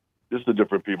just the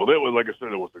different people. That was, like I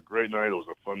said, it was a great night. It was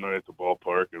a fun night at the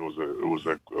ballpark. It was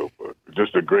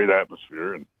just a great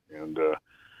atmosphere, and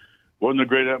wasn't a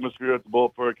great atmosphere at the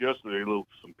ballpark yesterday.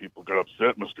 Some people got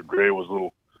upset. Mr. Gray was a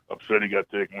little upset he got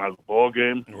taken out of the ball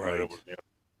game. Right. It was, it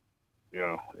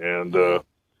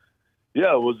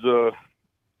was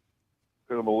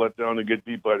kind of a letdown to get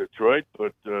beat by Detroit,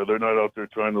 but they're not out there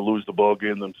trying to lose the ball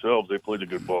game themselves. They played a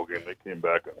good ball game. They came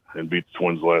back and beat the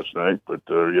Twins last night, but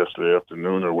yesterday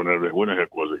afternoon, or when the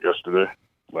heck was it? Yesterday,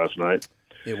 last night.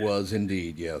 It was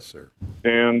indeed, yes, sir.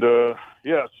 And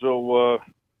so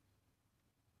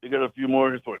they got a few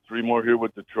more, 3 more here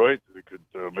with Detroit. They could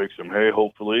make some hay,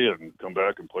 hopefully, and come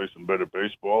back and play some better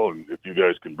baseball. And if you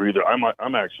guys can breathe,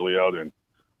 I'm actually out in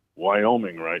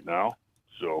Wyoming right now,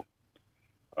 so.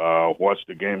 Watched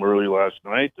the game early last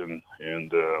night and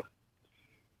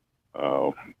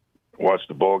watched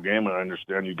the ball game, and I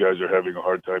understand you guys are having a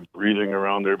hard time breathing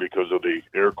around there because of the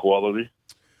air quality.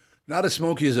 Not as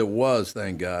smoky as it was,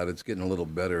 thank God. It's getting a little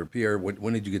better. Pierre,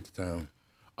 when did you get to town?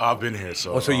 I've been here.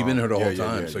 So you've been here the whole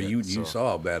time. Yeah, you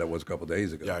saw how bad it was a couple of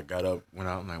days ago. Yeah, I got up, went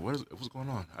out, and like, what's going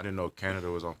on? I didn't know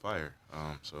Canada was on fire.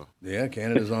 Yeah,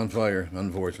 Canada's on fire,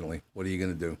 unfortunately. What are you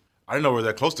going to do? I didn't know we were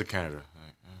that close to Canada.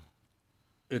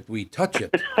 If we touch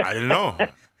it. I didn't know.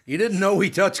 You didn't know we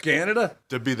touched Canada?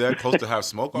 To be that close to have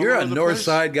smoke all You're over a the north place?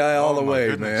 side guy all the way,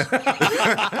 goodness. man.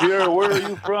 Pierre, where are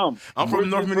you from? I'm from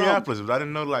North Minneapolis, but I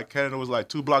didn't know Canada was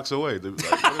 2 blocks away.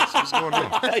 What's going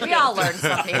on? We all learned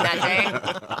something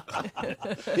that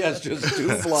day. Yes, just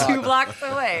 2 blocks. 2 blocks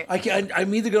away.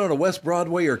 I'm either going to West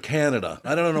Broadway or Canada.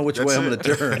 I don't know which way I'm going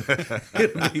to turn.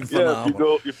 It'll be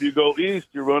phenomenal. If you go east,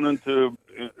 you run into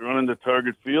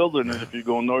Target Field, and then if you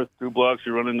go north 2 blocks,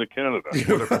 you run into Canada.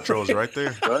 Border Patrol's right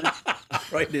there.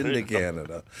 Right into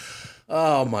Canada.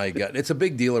 Oh, my God. It's a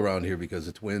big deal around here because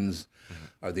the Twins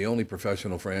are the only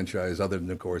professional franchise, other than,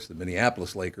 of course, the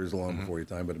Minneapolis Lakers, long before your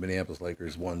time, but the Minneapolis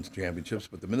Lakers won championships.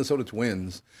 But the Minnesota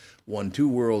Twins won 2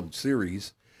 World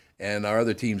Series, and our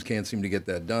other teams can't seem to get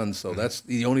that done. So that's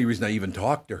the only reason I even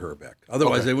talked to Hrbek.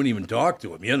 Otherwise, they wouldn't even talk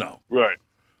to him, Right.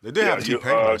 They did have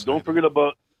T-Pain. Don't forget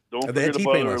about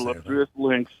our illustrious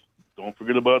Lynx. Don't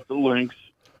forget about the Lynx.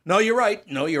 No, you're right.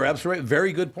 No, you're absolutely right.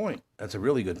 Very good point. That's a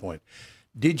really good point.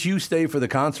 Did you stay for the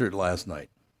concert last night?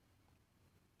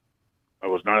 I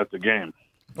was not at the game.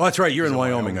 Oh, that's right. You're in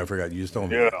Wyoming. I forgot. You just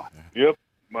told me. Yeah. Yep.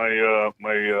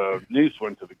 My niece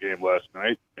went to the game last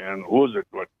night, and who was it?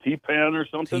 What, T-Pan or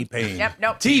something? T-Pain. Yep,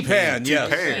 nope. T-Pan,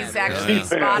 yes. T-Pan. He's actually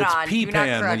spot on. It's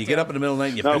P-Pan. When you get up in the middle of the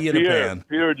night and you pee in a pan.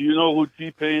 Pierre, do you know who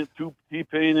T-Pain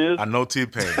is? I know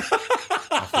T-Pain.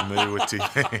 I'm familiar with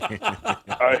T-Pain.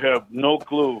 I have no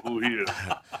clue who he is.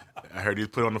 I heard he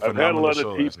put on the I've had a lot show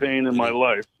of T-Pain in my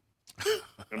life,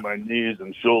 in my knees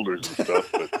and shoulders and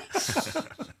stuff, but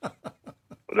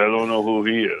I don't know who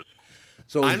he is.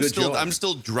 So I'm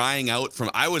still drying out from.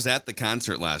 I was at the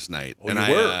concert last night, and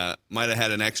I might have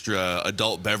had an extra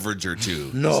adult beverage or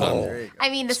 2. No, so I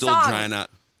mean the still song. drying out.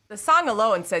 The song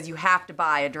alone says you have to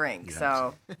buy a drink. Yes.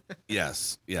 So.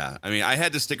 Yes, yeah. I mean, I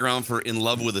had to stick around for "In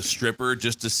Love with a Stripper"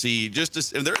 just to see.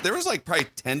 There was like probably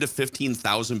 10 to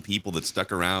 15,000 people that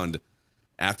stuck around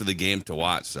after the game to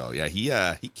watch. So yeah,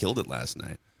 he killed it last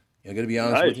night. I got to be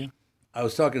honest with you. I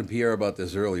was talking to Pierre about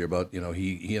this earlier. About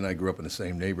he and I grew up in the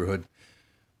same neighborhood.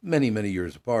 Many, many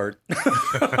years apart,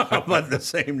 but the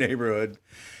same neighborhood.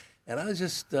 And I was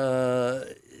just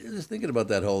thinking about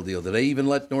that whole deal. Did they even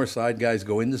let North Side guys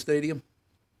go in the stadium?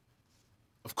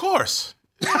 Of course.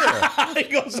 Yeah. He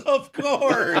goes, of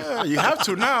course. Yeah, you have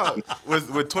to now. With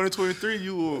 2023,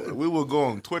 we will go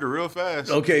on Twitter real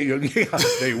fast. Okay,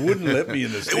 they wouldn't let me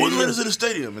in the stadium. They wouldn't let us in the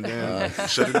stadium, and then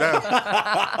shut it down.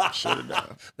 Shut it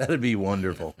down. That'd be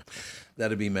wonderful.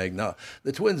 That'd be magnificent.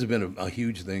 The Twins have been a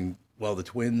huge thing. Well, the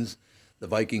Twins, The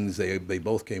Vikings, they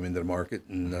both came into the market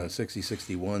in 60,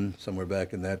 61, somewhere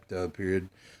back in that period.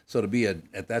 So to be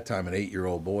at that time an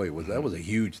 8-year-old boy that was a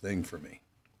huge thing for me.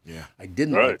 Yeah, I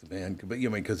didn't like the band, but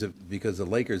because the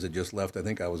Lakers had just left. I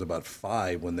think I was about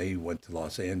 5 when they went to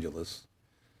Los Angeles.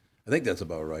 I think that's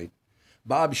about right.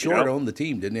 Bob Short owned the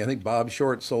team, didn't he? I think Bob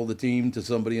Short sold the team to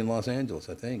somebody in Los Angeles.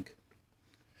 I think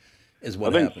is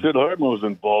what happened. I think Sid Hartman was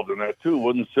involved in that too.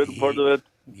 Wasn't Sid part of that?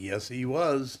 Yes, he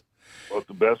was. About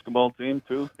the basketball team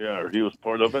too? Yeah, or he was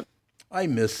part of it. I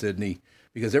miss Sidney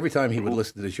because every time he would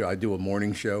listen to the show, I do a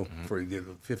morning show for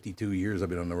 52 years. I've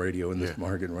been on the radio in this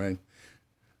market, right?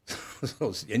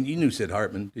 So, and you knew Sid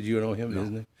Hartman. Did you know him? No.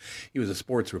 Isn't he? He was a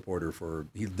sports reporter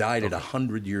he died at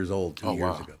 100 years old 2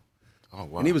 years ago. Oh,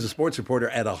 wow. And he was a sports reporter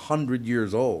at 100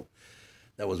 years old.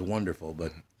 That was wonderful.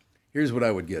 But here's what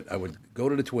I would get. I would go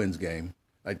to the Twins game.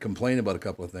 I'd complain about a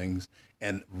couple of things.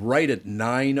 And right at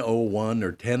 9:01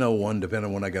 or 10:01, depending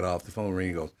on when I got off the phone,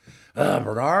 he goes,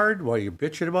 Bernard, why are you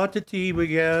bitching about the team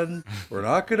again? We're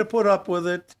not going to put up with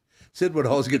it. Sid would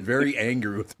always get very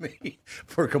angry with me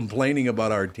for complaining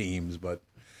about our teams, but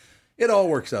it all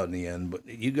works out in the end. But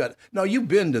you've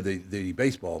been to the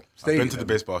baseball stadium. I've been to the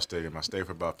baseball stadium. I stayed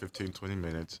for about 15, 20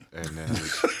 minutes, and then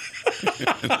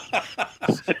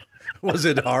was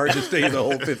it hard to stay the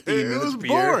whole 15 minutes? It was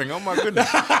Pierre? boring. Oh my goodness.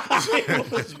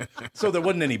 So there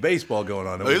wasn't any baseball going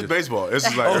on. It was baseball. This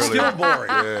is like still boring.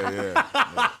 Yeah.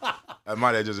 I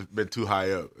might have just been too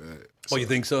high up. You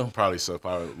think so? Probably so.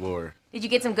 Probably lower. Did you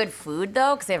get some good food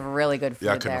though? Because they have really good food.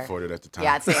 Yeah, I couldn't there. afford it at the time.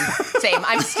 Yeah, same.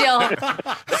 I'm still.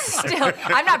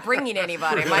 I'm not bringing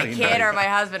anybody. My kid or my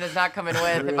husband is not coming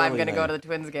with if I'm going to go to the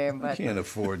Twins game. But can't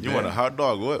afford. You want a hot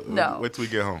dog? What? No. Wait till we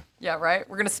get home. Yeah, right.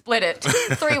 We're going to split it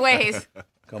 3 ways.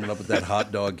 Coming up with that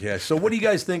hot dog cash. So what do you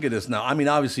guys think of this now? I mean,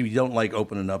 obviously we don't like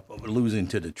losing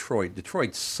to Detroit.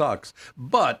 Detroit sucks,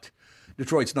 but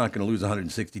Detroit's not going to lose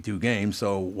 162 games,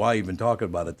 so why even talk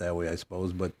about it that way, I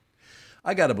suppose. But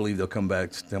I got to believe they'll come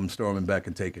storming back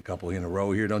and take a couple in a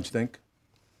row here, don't you think?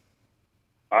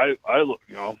 I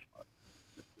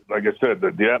like I said,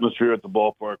 the atmosphere at the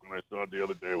ballpark when I saw it the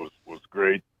other day was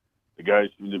great. The guys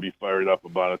seem to be fired up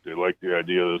about it. They like the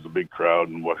idea there's a big crowd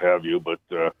and what have you, but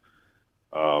they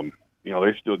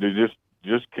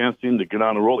just can't seem to get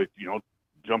on the roll. They,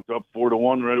 jumped up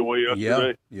 4-1 right away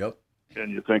yesterday. Yep.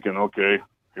 And you're thinking, okay,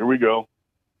 here we go.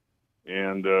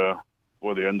 And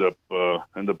they end up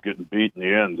getting beat in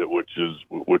the end, which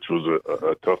was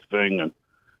a tough thing. And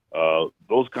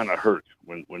those kind of hurt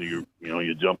when you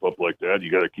jump up like that.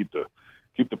 You got to keep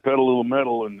the pedal a little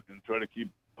metal and try to keep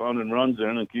pounding runs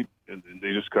in and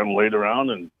they just kind of laid around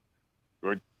and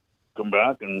come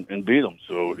back and beat them.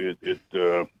 So those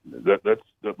are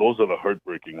the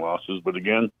heartbreaking losses. But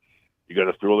again, you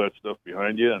got to throw that stuff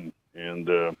behind you and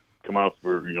come out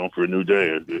for a new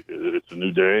day. It's a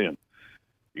new day, and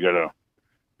you got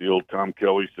the old Tom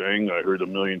Kelly saying I heard a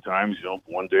million times.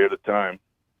 One day at a time.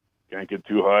 Can't get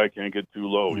too high, can't get too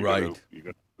low. You got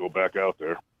to go back out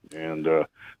there, and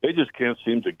they just can't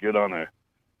seem to get on a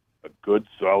good,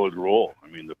 solid roll. I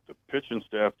mean, the pitching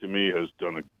staff to me has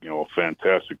done a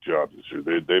fantastic job this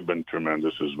year. They've been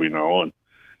tremendous, as we know,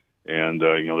 and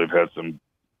they've had some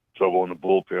trouble in the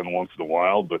bullpen once in a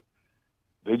while, but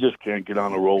they just can't get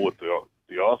on a roll with the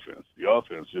offense. The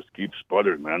offense just keeps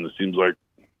sputtering, man. It seems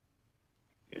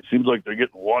like they're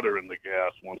getting water in the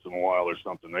gas once in a while or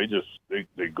something.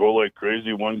 They go like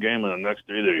crazy one game, and the next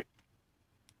day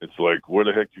it's like, where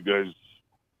the heck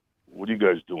what are you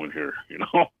guys doing here?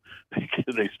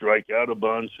 They strike out a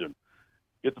bunch and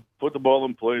put the ball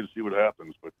in play and see what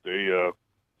happens. But they,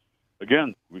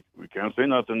 again, we can't say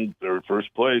nothing. They're in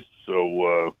first place,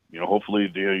 so hopefully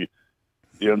the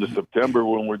end of September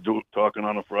when we're talking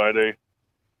on a Friday,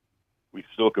 we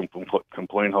still can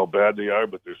complain how bad they are,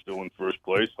 but they're still in first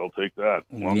place. I'll take that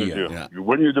as long as you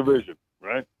win your division,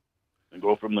 right, and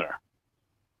go from there.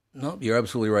 No, you're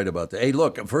absolutely right about that. Hey,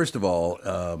 look, first of all,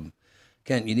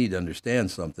 Kent, you need to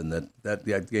understand something,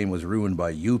 that game was ruined by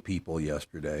you people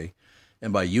yesterday.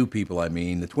 And by you people, I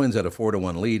mean the Twins had a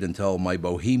 4-1 lead until my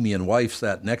bohemian wife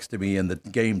sat next to me and the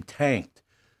game tanked.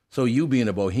 So you being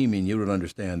a bohemian, you don't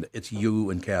understand it's you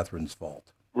and Catherine's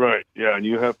fault. Right, yeah, and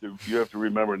you have to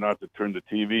remember not to turn the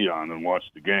TV on and watch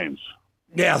the games.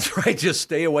 Yeah, that's right. Just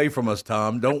stay away from us,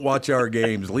 Tom. Don't watch our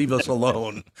games. Leave us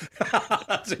alone.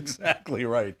 That's exactly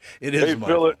right. It is.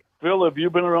 Hey, Phil, have you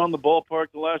been around the ballpark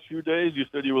the last few days? You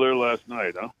said you were there last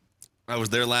night, huh? I was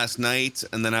there last night,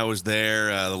 and then I was there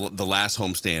the last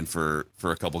homestand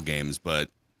for a couple games, but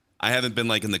I haven't been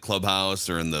like in the clubhouse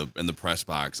or in the press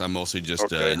box. I'm mostly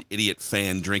just an idiot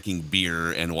fan drinking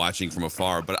beer and watching from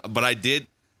afar. But I did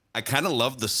I kind of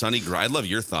love the Sonny Gray. I love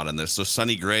your thought on this. So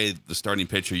Sonny Gray, the starting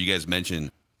pitcher you guys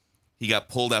mentioned, he got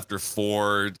pulled after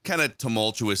 4 kind of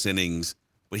tumultuous innings,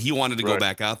 but he wanted to go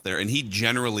back out there. And he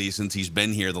generally, since he's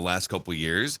been here the last couple of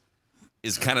years,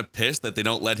 is kind of pissed that they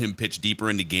don't let him pitch deeper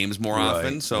into games more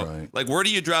often. So, like, where do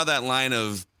you draw that line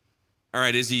of, all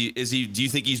right, is he? Do you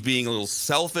think he's being a little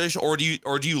selfish, or do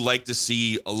you like to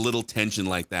see a little tension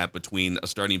like that between a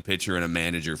starting pitcher and a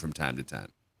manager from time to time?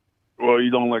 Well,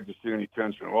 you don't like to see any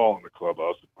tension at all in the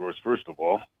clubhouse, of course. First of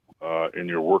all, in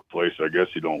your workplace, I guess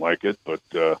you don't like it, but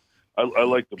I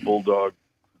like the bulldog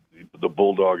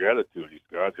attitude he's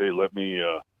got. Hey, let me.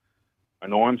 I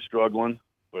know I'm struggling.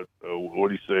 But what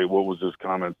did he say? What was his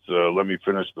comments? Let me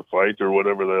finish the fight or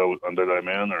whatever that I'm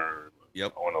in, or I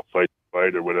want to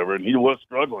fight or whatever. And he was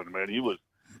struggling, man. He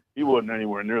wasn't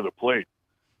anywhere near the plate.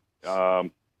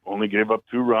 Only gave up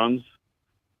 2 runs.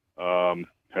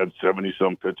 Had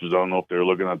 70-some pitches. I don't know if they were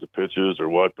looking at the pitches or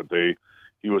what, but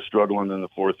he was struggling in the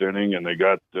 4th inning, and they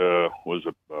got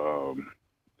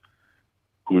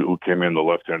who came in? The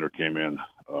left-hander came in.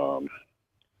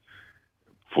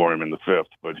 For him in the 5th,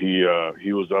 but he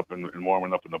was up and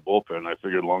warming up in the bullpen. I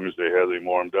figured as long as they had him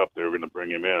warmed up, they were going to bring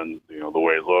him in. You know, the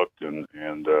way it looked, and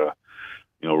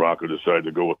Rocco decided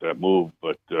to go with that move.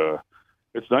 But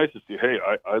it's nice to see. Hey,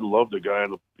 I love the guy.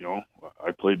 You know,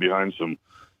 I played behind some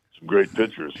great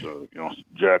pitchers.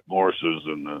 Jack Morris's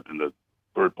and the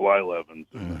Bert Blylevens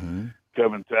and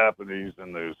Kevin Tappanys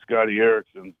and the Scotty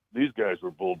Ericksons. These guys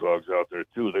were bulldogs out there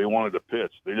too. They wanted to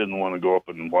pitch. They didn't want to go up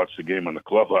and watch the game in the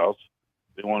clubhouse.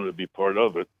 They wanted to be part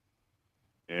of it,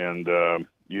 and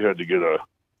you had to get a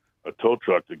tow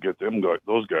truck to get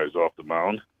those guys off the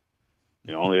mound.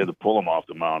 You know, they had to pull them off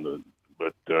the mound.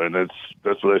 But and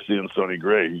that's what I see in Sonny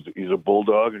Gray. He's a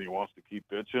bulldog, and he wants to keep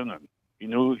pitching. And he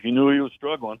knew he was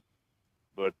struggling,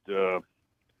 but he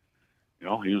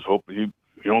was hoping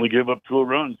he only gave up 2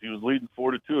 runs. He was leading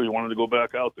 4-2. He wanted to go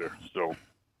back out there. So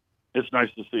it's nice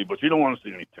to see, but you don't want to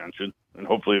see any tension. And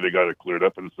hopefully they got it cleared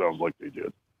up, and it sounds like they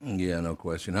did. Yeah, no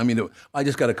question. I mean, I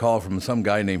just got a call from some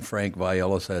guy named Frank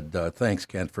Viola, said, thanks,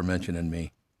 Kent, for mentioning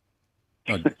me.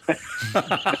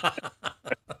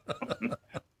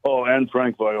 Oh, and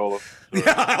Frank Viola.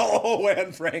 Yeah,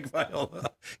 and Frank Viola.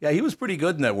 Yeah, he was pretty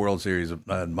good in that World Series,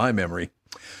 in my memory.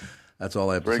 That's all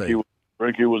I have to say.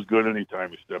 Frankie was good anytime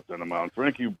he stepped on the mound.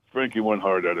 Frankie went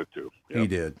hard at it, too. Yep. He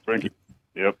did.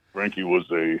 Frankie was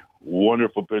a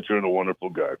wonderful pitcher and a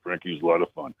wonderful guy. Frankie was a lot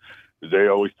of fun. They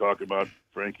always talk about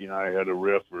Frankie and I had a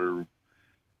riff,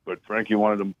 but Frankie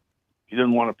he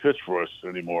didn't want to pitch for us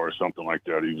anymore or something like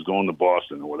that. He was going to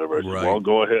Boston or whatever. I said, well,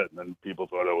 go ahead. And then people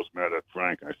thought I was mad at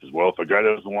Frank. I said, well, if a guy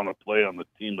doesn't want to play on the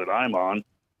team that I'm on,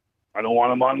 I don't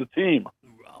want him on the team.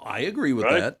 I agree with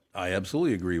that. I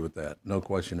absolutely agree with that. No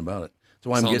question about it.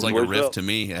 So sounds like a riff to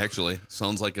me, actually.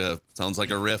 Sounds like a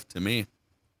riff to me.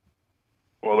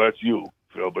 Well, that's you,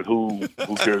 Phil, but who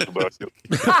cares about you?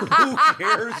 Who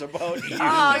cares about you?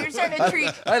 Oh, you're starting to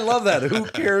treat. I love that. Who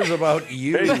cares about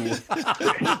you?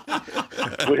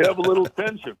 We have a little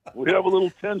tension.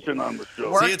 On the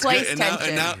show. Workplace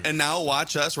tension. And now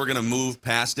watch us. We're going to move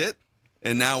past it,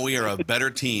 and now we are a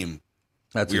better team.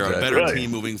 We are a better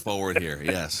team moving forward here.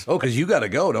 Yes. Oh, because you got to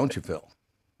go, don't you, Phil?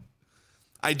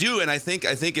 I do, and I think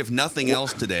if nothing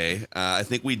else today, I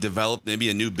think we developed maybe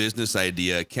a new business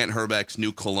idea. Kent Hrbek's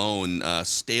new cologne,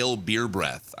 Stale Beer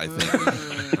Breath. I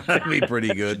think that'd be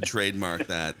pretty good. Trademark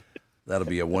that. That'll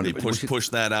be a wonderful. Push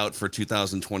that out for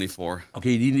 2024.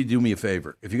 Okay, you need to do me a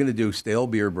favor. If you're going to do Stale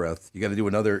Beer Breath, you got to do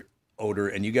another odor,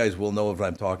 and you guys will know what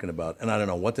I'm talking about. And I don't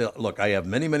know look. I have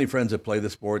many friends that play the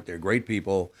sport. They're great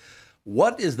people.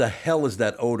 What is the hell is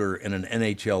that odor in an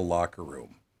NHL locker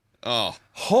room? Oh,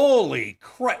 holy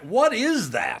crap! What is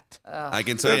that? I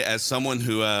can tell you, as someone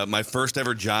who my first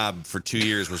ever job for 2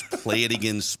 years was Play It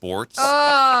Again Sports.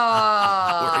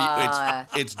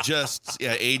 It's just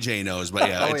AJ knows, but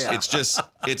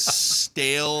it's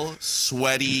stale,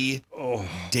 sweaty,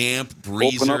 damp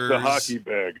breezers. Open up the hockey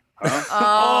bag. Huh?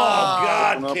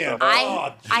 Oh, God, Kim.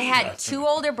 I had 2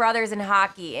 older brothers in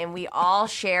hockey, and we all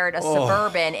shared a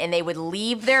Suburban, and they would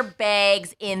leave their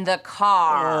bags in the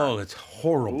car. Oh, it's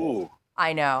horrible. Ooh.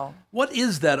 I know. What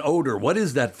is that odor? What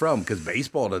is that from? Because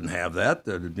baseball doesn't have that.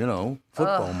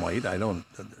 Football might. I don't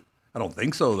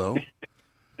think so, though.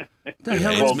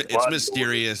 It's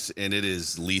mysterious, and it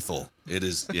is lethal. It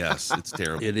is, yes, it's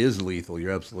terrible. It is lethal.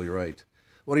 You're absolutely right.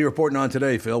 What are you reporting on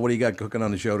today, Phil? What do you got cooking on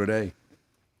the show today?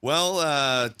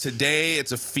 Well, today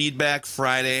it's a Feedback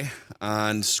Friday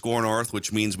on Score North,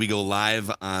 which means we go live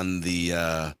on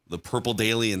the Purple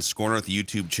Daily and Score North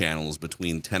YouTube channels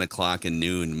between 10 o'clock and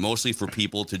noon, mostly for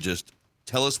people to just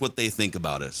tell us what they think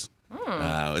about us.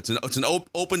 It's an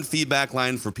open feedback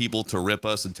line for people to rip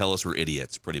us and tell us we're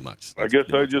idiots, pretty much. I guess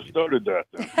I just started that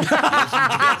then.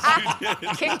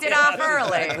 Kicked it off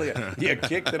early. Exactly. You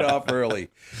kicked it off early.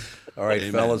 All right,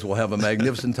 fellas, we'll have a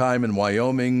magnificent time in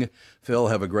Wyoming. Phil,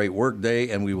 have a great work day,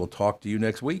 and we will talk to you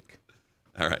next week.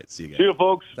 All right, see you guys. See you,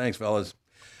 folks. Thanks, fellas.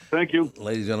 Thank you.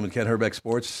 Ladies and gentlemen, Ken Hrbek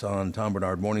Sports on Tom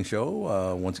Barnard Morning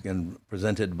Show. Once again,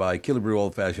 presented by Killebrew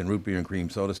Old Fashioned Root Beer and Cream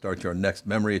Soda. Start your next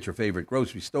memory at your favorite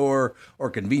grocery store or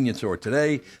convenience store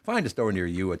today. Find a store near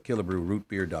you at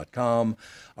killebrewrootbeer.com.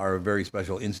 Our very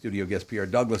special in-studio guest, Pierre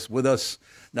Douglas, with us.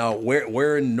 Now,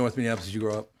 where in North Minneapolis did you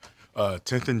grow up?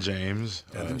 10th and James.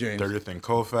 10th and James. 30th and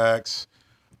Colfax.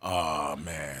 Oh,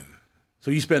 man.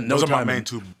 So you spent no those time.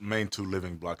 Those are my main two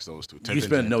living blocks, those two. You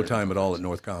spent no time at all at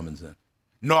North Commons then?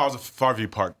 No, I was a Farview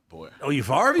Park boy. Oh, you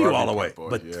Farview all the way? Boy,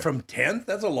 but yeah. from 10th?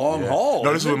 That's a long haul.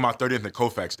 No, this was my 30th and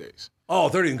Colfax days. Oh,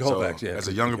 30th and Colfax, so, yeah. As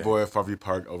a younger boy at Farview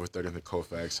Park, over 30th and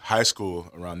Colfax. High school,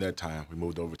 around that time, we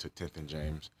moved over to 10th and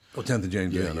James. Oh, 10th and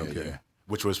James, okay. Yeah.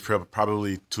 Which was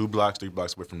probably 3 blocks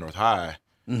away from North High.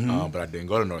 But I didn't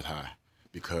go to North High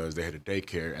because they had a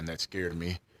daycare, and that scared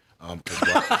me. Why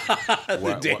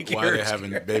are they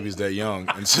having babies that young?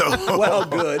 And so, well,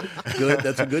 good.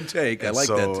 That's a good take. I like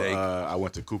that take. I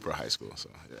went to Cooper High School. So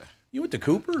yeah. You went to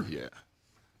Cooper? Yeah.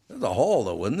 That's a haul,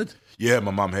 though, wasn't it? Yeah, my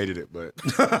mom hated it, but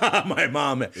my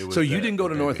mom. So you didn't go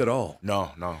to North at all?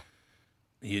 No.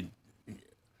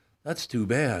 That's too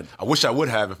bad. I wish I would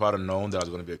have if I'd have known that I was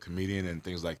going to be a comedian and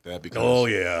things like that.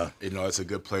 Because, it's a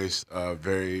good place,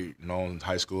 very known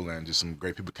high school, and just some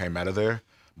great people came out of there.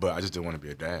 But I just didn't want to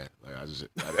be a dad. I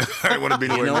didn't want to be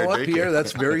anywhere. You know what, Pierre?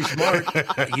 That's very smart.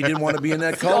 You didn't want to be in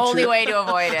that culture. The only way to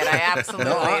avoid it. I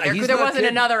absolutely. There wasn't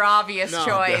another obvious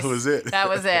choice. That was it. That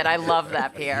was it. I love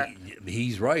that, Pierre.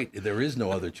 He's right. There is no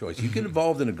other choice. You get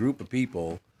involved in a group of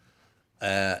people,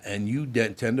 and you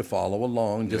tend to follow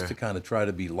along just to kind of try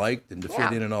to be liked and to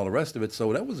fit in and all the rest of it.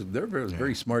 So that was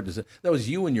very smart decision. That was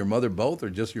you and your mother both, or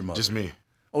just your mother? Just me.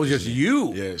 Oh, just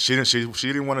you? Yeah, she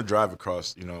didn't want to drive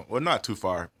across, well, not too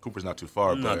far. Cooper's not too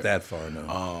far. Not that far,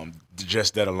 no.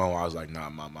 Just that alone, I was like, nah,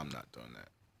 Mom, I'm not doing that.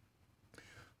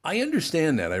 I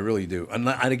understand that. I really do. And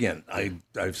again,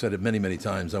 I've said it many, many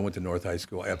times. I went to North High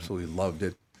School. I absolutely loved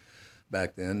it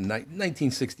back then.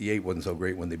 1968 wasn't so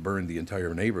great when they burned the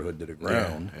entire neighborhood to the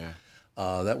ground.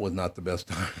 Yeah. That was not the best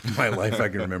time of my life. I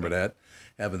can remember that.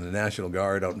 Having the National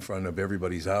Guard out in front of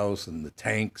everybody's house and the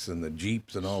tanks and the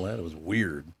Jeeps and all that. It was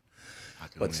weird.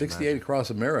 But 68 imagine. Across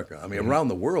America. I mean, around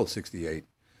the world, 68.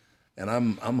 And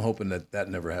I'm hoping that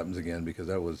never happens again because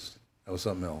that was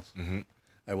something else.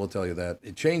 I will tell you that.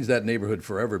 It changed that neighborhood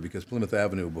forever because Plymouth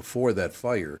Avenue before that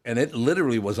fire, and it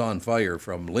literally was on fire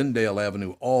from Lyndale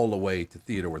Avenue all the way to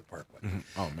Theodore Parkway.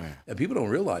 Oh, man. And people don't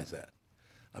realize that.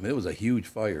 I mean, it was a huge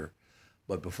fire.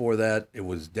 But before that, it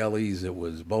was delis, it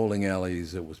was bowling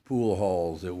alleys, it was pool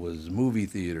halls, it was movie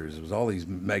theaters, it was all these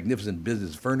magnificent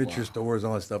business, furniture stores,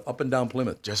 all that stuff, up and down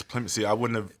Plymouth. Just Plymouth. See, I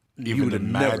wouldn't have even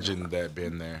imagined that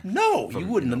being there. No, you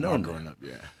wouldn't have known growing up,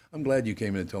 yeah. I'm glad you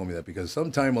came in and told me that because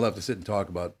sometime we'll have to sit and talk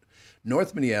about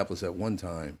North Minneapolis at one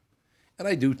time. And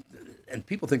I do, and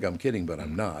people think I'm kidding, but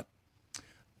I'm not.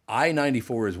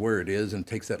 I-94 is where it is and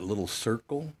takes that little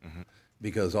circle.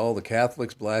 Because all the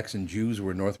Catholics, blacks, and Jews were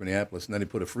in North Minneapolis, and then they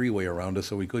put a freeway around us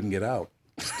so we couldn't get out.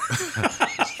 You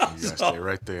gotta stay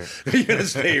right there. You're gonna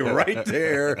stay right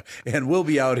there, and we'll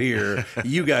be out here.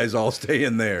 You guys all stay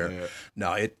in there. Yeah.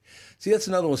 Now, that's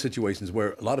another one of those situations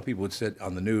where a lot of people would sit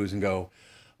on the news and go,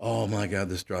 "Oh my God,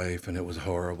 the strife, and it was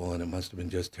horrible, and it must have been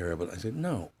just terrible." I said,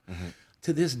 "No."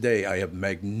 To this day, I have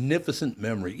magnificent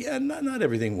memory. Yeah, not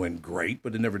everything went great,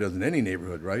 but it never does in any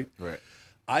neighborhood, right? Right.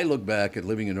 I look back at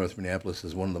living in North Minneapolis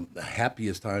as one of the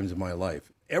happiest times of my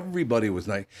life. Everybody was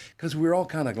nice because we were all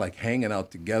kind of like hanging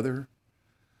out together.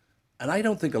 And I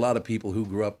don't think a lot of people who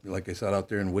grew up, like I said, out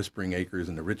there in Whispering Acres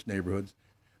in the rich neighborhoods,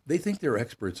 they think they're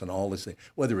experts on all this thing,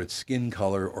 whether it's skin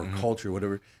color or culture,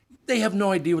 whatever. They have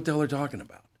no idea what the hell they're talking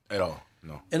about. At all,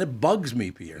 no. And it bugs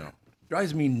me, Pierre. No. It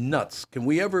drives me nuts.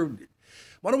 Why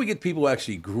don't we get people who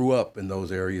actually grew up in those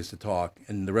areas to talk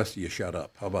and the rest of you shut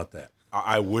up? How about that?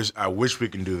 I wish we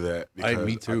can do that because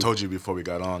me too. I told you before we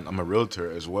got on, I'm a realtor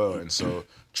as well, and so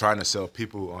trying to sell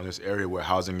people on this area where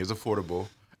housing is affordable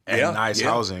and nice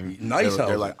housing.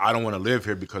 They're like, I don't want to live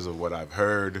here because of what I've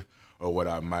heard or what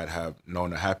I might have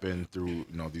known to happen through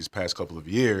these past couple of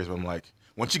years. But I'm like,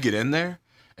 once you get in there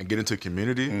and get into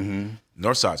community,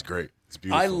 Northside's great. It's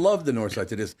beautiful. I love the North Side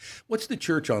to this. What's the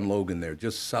church on Logan there,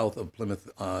 just south of Plymouth,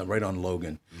 right on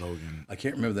Logan? Logan. I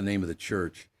can't remember the name of the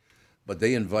church. But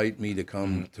they invite me to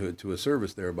come to a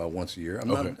service there about once a year.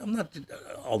 I'm not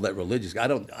all that religious. I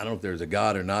don't know if there's a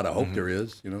God or not. I hope there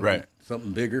is. Right.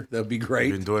 Something bigger. That'd be great.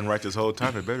 You've been doing right this whole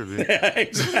time. It better be.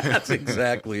 That's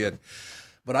exactly it.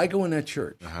 But I go in that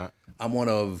church. I'm one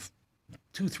of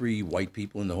 2-3 white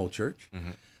people in the whole church.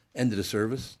 End of the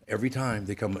service, every time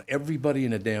they come, everybody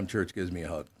in the damn church gives me a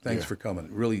hug. Thanks for coming.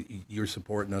 Really, you're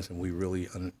supporting us, and we really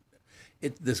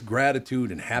this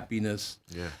gratitude and happiness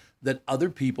that other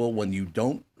people, when you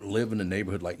don't live in a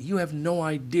neighborhood like you, have no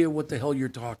idea what the hell you're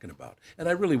talking about. And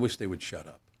I really wish they would shut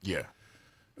up. Yeah.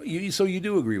 So you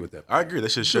do agree with that? I agree. They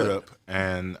should shut up.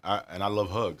 And I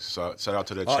love hugs. So shout out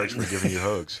to that church for giving you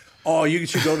hugs. Oh, you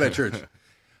should go to that church.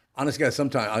 Honest guys,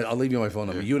 sometime I'll leave you my phone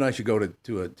number. You and I should go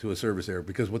to a service there,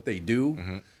 because what they do,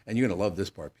 and you're going to love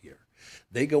this part, Pierre.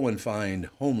 They go and find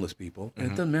homeless people, and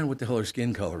it doesn't matter what the hell their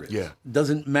skin color is. It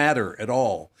doesn't matter at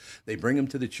all. They bring them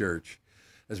to the church.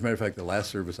 As a matter of fact, the last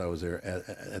service I was there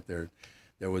at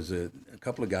there was a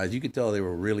couple of guys. You could tell they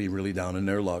were really, really down in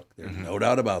their luck. There's no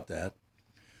doubt about that.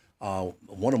 One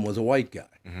of them was a white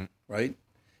guy, right?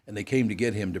 And they came to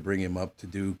get him to bring him up to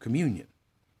do communion.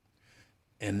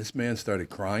 And this man started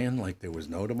crying like there was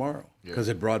no tomorrow, because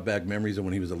it brought back memories of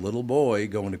when he was a little boy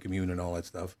going to communion and all that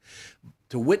stuff.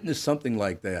 To witness something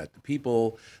like that, the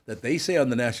people that they say on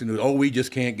the national news, oh, we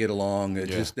just can't get along,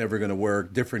 it's just never going to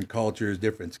work, different cultures,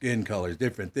 different skin colors,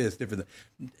 different this, different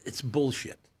that. It's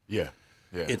bullshit. Yeah.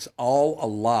 It's all a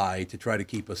lie to try to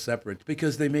keep us separate,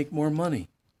 because they make more money.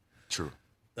 True.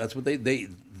 That's what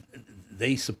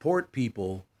they support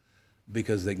people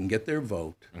because they can get their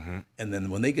vote, and then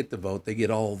when they get the vote, they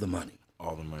get all the money.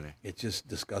 All the money. It's just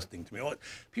disgusting to me.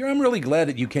 Pierre, I'm really glad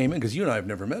that you came in, because you and I have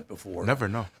never met before. Never,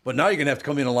 no. But now you're going to have to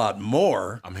come in a lot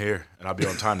more. I'm here, and I'll be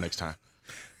on time next time.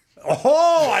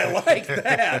 Oh, I like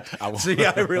that. See,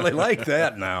 I really like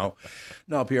that now.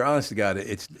 No, Pierre, honest to God,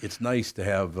 it's nice to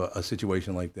have a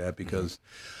situation like that, because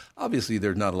obviously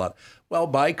there's not a lot. Well,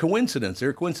 by coincidence, there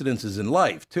are coincidences in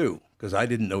life, too, because I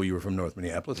didn't know you were from North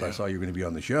Minneapolis. I saw you were going to be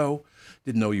on the show.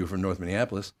 Didn't know you were from North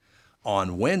Minneapolis.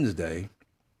 On Wednesday,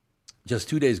 just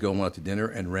 2 days ago, I went out to dinner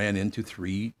and ran into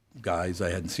 3 guys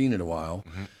I hadn't seen in a while,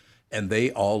 and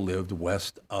they all lived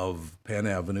west of Penn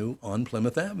Avenue on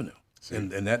Plymouth Avenue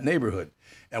in that neighborhood.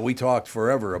 And we talked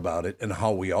forever about it and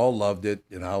how we all loved it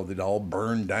and how it all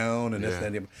burned down and this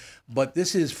and that. But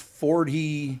this is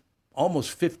 40, almost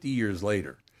 50 years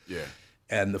later. Yeah.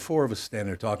 And the 4 of us standing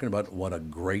there talking about what a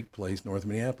great place North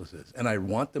Minneapolis is. And I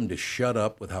want them to shut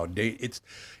up with how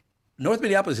North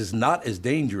Minneapolis is not as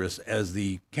dangerous as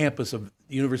the campus of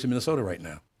the University of Minnesota right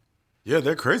now. Yeah,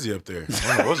 they're crazy up there. I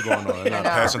don't know what's going on. They're not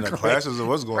passing their classes or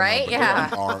what's going on.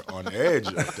 But they're on edge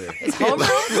up there. Is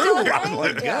homeroom still a thing? I'm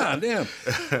like, God damn.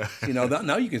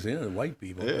 Now you can say the white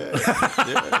people. Yeah.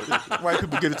 White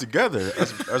people get it together.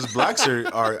 Us blacks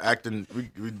are acting,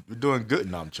 we're doing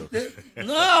good. No, I'm joking.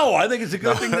 No, I think it's a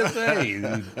good thing to say.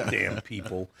 Damn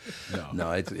people.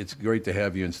 No, it's great to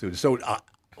have you in studio. So,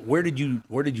 where did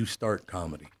you start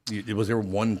comedy? Was there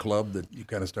one club that you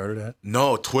kind of started at?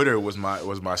 No, Twitter was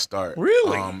my start.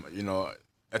 Really?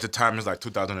 At the time it was like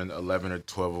 2011 or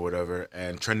 12 or whatever,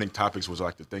 and trending topics was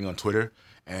like the thing on Twitter,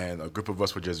 and a group of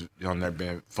us were just on there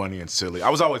being funny and silly. I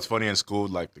was always funny in school,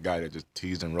 like the guy that just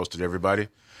teased and roasted everybody.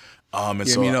 You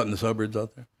mean out in the suburbs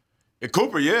out there? At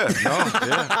Cooper, yeah.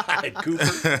 At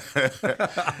Cooper.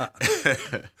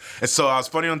 And so I was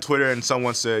funny on Twitter, and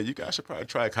someone said, you guys should probably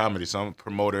try comedy. Some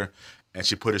promoter, and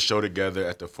she put a show together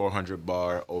at the 400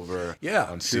 bar over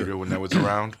on Cedar when that was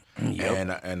around.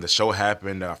 And the show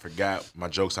happened, and I forgot my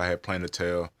jokes I had planned to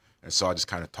tell, and so I just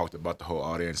kind of talked about the whole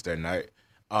audience that night.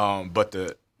 But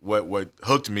what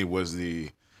hooked me was the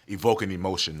evoking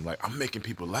emotion. Like, I'm making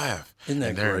people laugh, and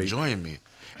they're enjoying me.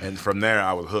 And from there,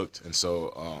 I was hooked. And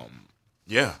so,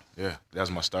 that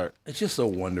was my start. It's just so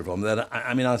wonderful.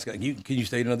 I mean, honestly, can you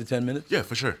stay another 10 minutes? Yeah,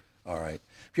 for sure. All right.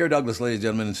 Pierre Douglas, ladies and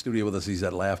gentlemen, in studio with us. He's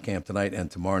at Laugh Camp tonight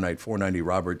and tomorrow night, 490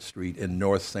 Robert Street in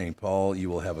North St. Paul. You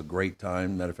will have a great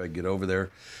time. Matter of fact, get over there.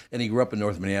 And he grew up in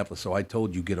North Minneapolis, so I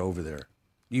told you get over there.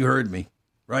 You heard me,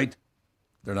 right?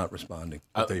 They're not responding.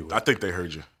 I think they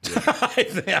heard you.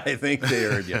 Yeah. I think they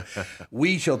heard you.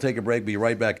 We shall take a break, be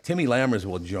right back. Timmy Lammers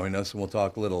will join us, and we'll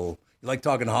talk a little. You like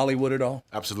talking Hollywood at all?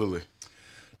 Absolutely.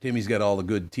 Timmy's got all the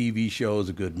good TV shows,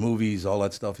 the good movies, all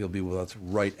that stuff. He'll be with us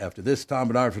right after this. Tom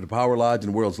Barnard for the Power Lodge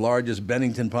and the world's largest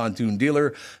Bennington pontoon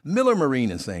dealer, Miller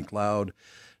Marine in St. Cloud.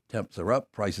 Temps are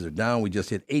up, prices are down. We just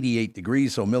hit 88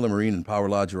 degrees, so Miller Marine and Power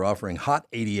Lodge are offering hot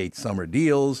 88 summer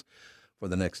deals for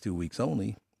the next 2 weeks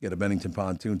only. Get a Bennington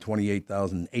pontoon,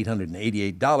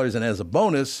 $28,888. And as a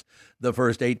bonus, the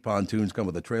first 8 pontoons come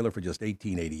with a trailer for just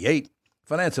 $1888.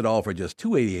 Finance it all for just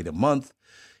 $288 a month.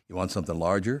 You want something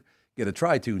larger? Get a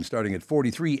Tri-Tune starting at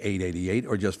 $43,888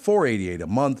 or just $488 a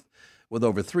month. With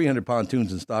over 300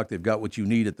 pontoons in stock, they've got what you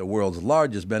need at the world's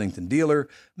largest Bennington dealer,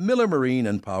 Miller Marine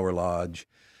and Power Lodge.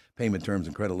 Payment terms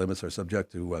and credit limits are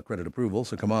subject to credit approval.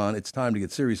 So come on, it's time to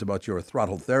get serious about your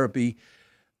throttle therapy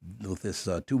with this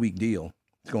 2-week deal.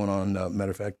 It's going on,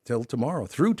 matter of fact, till tomorrow,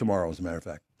 through tomorrow, as a matter of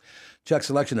fact. Check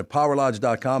selection at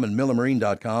powerlodge.com and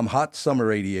millermarine.com. Hot summer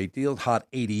 88 deals, hot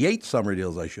 88 summer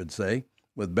deals, I should say,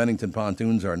 with Bennington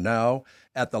pontoons are now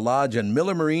at the Lodge and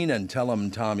Miller Marine, and tell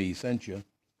them Tommy sent you.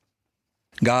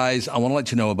 Guys, I want to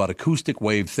let you know about acoustic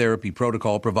wave therapy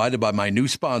protocol provided by my new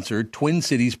sponsor, Twin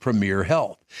Cities Premier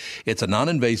Health. It's a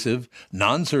non-invasive,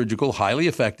 non-surgical, highly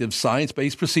effective,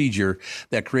 science-based procedure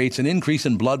that creates an increase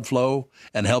in blood flow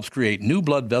and helps create new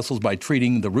blood vessels by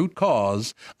treating the root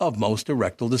cause of most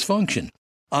erectile dysfunction.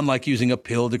 Unlike using a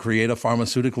pill to create a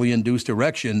pharmaceutically induced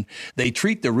erection, they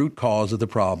treat the root cause of the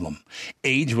problem.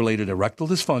 Age-related erectile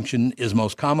dysfunction is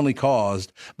most commonly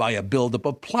caused by a buildup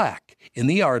of plaque in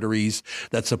the arteries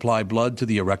that supply blood to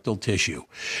the erectile tissue.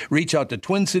 Reach out to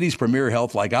Twin Cities Premier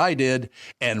Health like I did,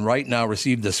 and right now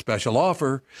receive this special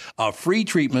offer, a free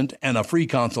treatment and a free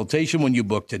consultation when you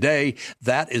book today.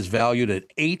 That is valued at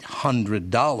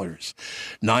 $800.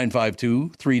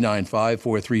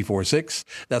 952-395-4346.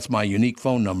 That's my unique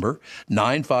phone number,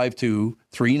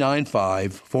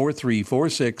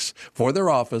 952-395-4346 for their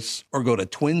office, or go to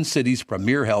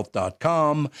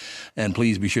TwinCitiesPremierHealth.com. And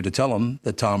please be sure to tell them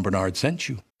that Tom Barnard sent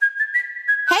you.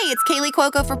 Hey, it's Kaylee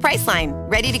Cuoco for Priceline.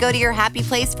 Ready to go to your happy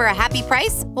place for a happy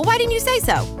price? Well, why didn't you say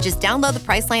so? Just download the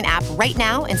Priceline app right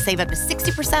now and save up to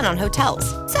 60% on hotels.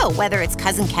 So whether it's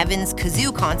Cousin Kevin's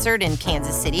Kazoo Concert in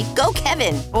Kansas City, go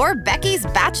Kevin, or Becky's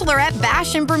Bachelorette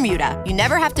Bash in Bermuda, you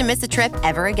never have to miss a trip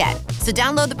ever again. So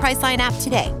download the Priceline app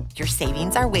today. Your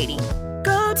savings are waiting.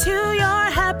 Go to your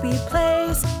happy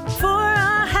place for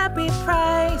a happy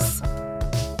price.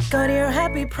 Go to your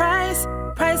happy price,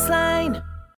 Priceline.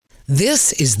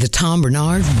 This is the Tom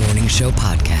Barnard Morning Show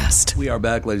podcast. We are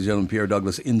back, ladies and gentlemen. Pierre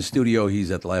Douglas in studio.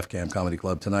 He's at the Laugh Camp Comedy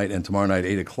Club tonight and tomorrow night,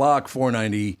 8 o'clock,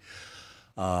 490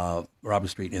 Robert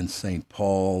Street in St.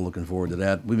 Paul. Looking forward to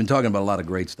that. We've been talking about a lot of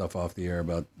great stuff off the air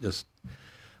about just,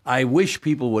 I wish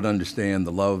people would understand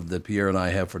the love that Pierre and I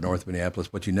have for North Minneapolis,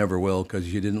 but you never will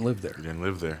because you didn't live there. You didn't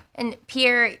live there. And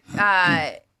Pierre,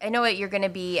 I know that you're going to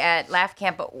be at Laugh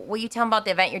Camp, but will you tell them about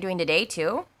the event you're doing today,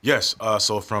 too? Yes.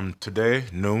 So from today,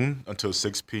 noon, until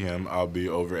 6 p.m., I'll be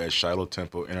over at Shiloh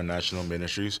Temple International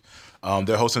Ministries.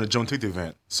 They're hosting a Juneteenth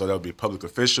event. So there'll be public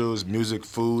officials, music,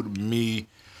 food, me.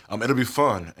 It'll be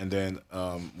fun. And then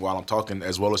while I'm talking,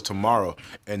 as well as tomorrow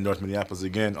in North Minneapolis,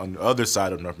 again, on the other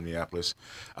side of North Minneapolis,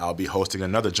 I'll be hosting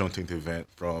another Juneteenth event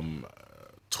from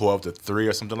 12 to 3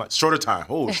 or something like shorter time.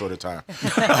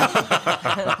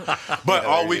 But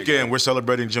all weekend we're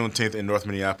celebrating Juneteenth in North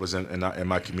Minneapolis and in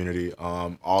my community,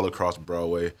 all across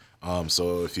Broadway.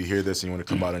 So if you hear this and you want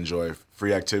to come out and enjoy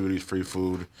free activities, free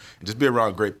food, and just be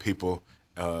around great people,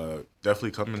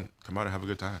 definitely come out and have a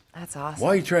good time. That's awesome. Why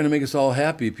are you trying to make us all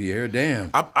happy, Pierre?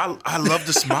 Damn. I love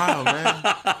to smile, man.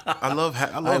 I love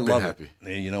being happy.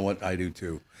 Hey, you know what? I do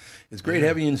too. It's great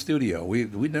having you in studio.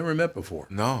 We'd never met before.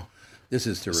 No. This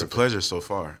is terrific. It's a pleasure so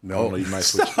far. No, you might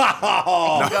switch.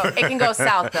 It can go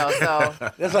south, though, so.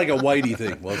 That's like a Whitey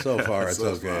thing. Well, so far, it's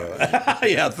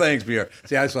okay. Yeah, thanks, Pierre.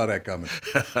 See, I saw that coming.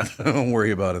 Don't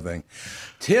worry about a thing.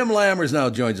 Tim Lammers now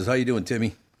joins us. How you doing,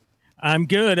 Timmy? I'm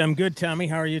good, Tommy.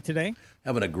 How are you today?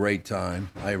 Having a great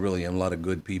time. I really am. A lot of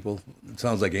good people. It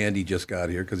sounds like Andy just got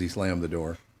here because he slammed the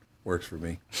door. Works for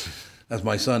me. That's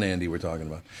my son, Andy, we're talking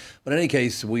about. But in any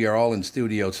case, we are all in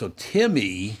studio. So,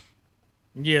 Timmy...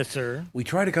 Yes, sir. We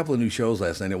tried a couple of new shows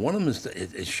last night, and one of them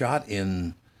is shot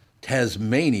in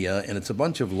Tasmania, and it's a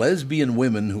bunch of lesbian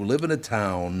women who live in a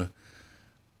town,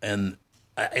 and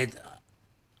I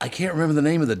can't remember the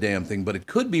name of the damn thing, but it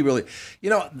could be really,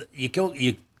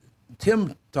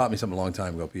 Tim taught me something a long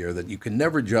time ago, Pierre, that you can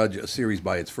never judge a series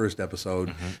by its first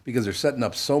episode because they're setting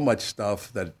up so much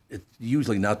stuff that it's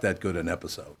usually not that good an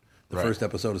episode. The first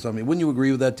episode of something. Wouldn't you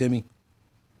agree with that, Timmy?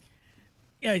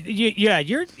 Yeah.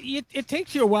 It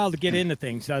takes you a while to get into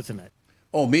things, doesn't it?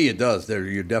 Oh, me, it does.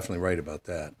 You're definitely right about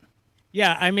that.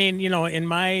 Yeah, I mean, in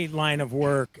my line of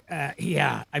work,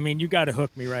 you got to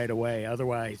hook me right away.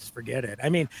 Otherwise, forget it. I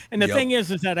mean, and the thing is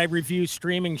that I review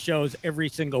streaming shows every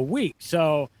single week.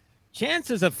 So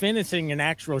chances of finishing an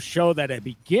actual show that I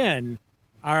begin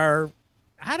are,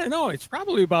 I don't know, it's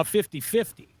probably about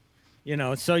 50-50.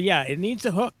 So yeah, it needs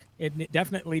a hook. It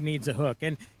definitely needs a hook.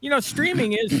 And,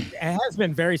 streaming has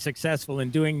been very successful in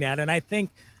doing that. And I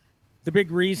think the big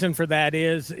reason for that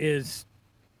is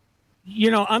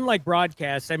unlike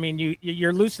broadcast, I mean,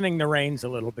 you're loosening the reins a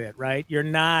little bit, right? You're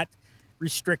not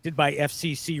restricted by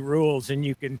FCC rules, and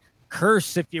you can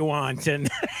curse if you want, and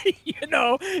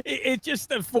it just,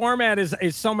 the format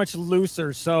is so much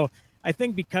looser. So I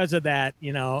think because of that,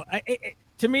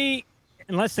 to me,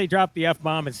 unless they drop the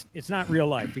F-bomb, it's not real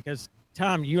life, because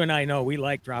Tom, you and I know we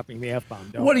like dropping the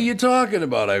F-bomb, don't What we? are you talking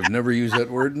about? I've never used that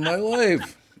word in my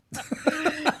life.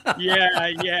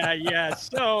 Yeah.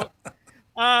 So,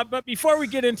 but before we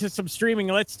get into some streaming,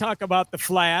 let's talk about The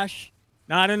Flash.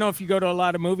 Now, I don't know if you go to a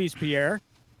lot of movies, Pierre.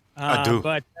 I do.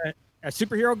 But a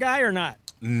superhero guy or not?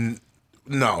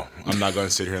 No, I'm not going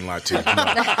to sit here and lie to you. No.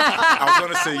 I was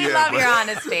going to say we love your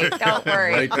honesty. Don't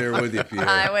worry. Right there with you,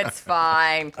 Pierre. It's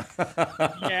fine.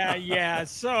 Yeah.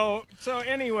 So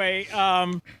anyway,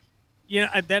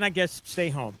 then I guess stay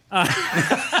home.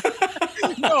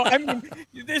 No, I mean,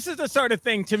 this is the sort of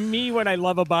thing, to me, what I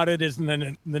love about it is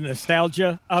the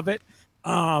nostalgia of it.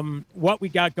 What we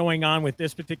got going on with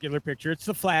this particular picture, it's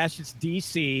The Flash, it's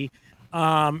DC,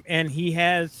 and he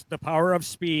has the power of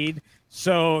speed.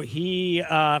 So he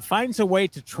finds a way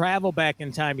to travel back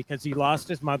in time because he lost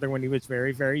his mother when he was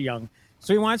very, very young.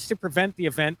 So he wants to prevent the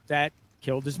event that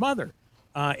killed his mother.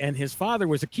 And his father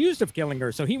was accused of killing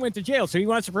her. So he went to jail. So he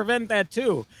wants to prevent that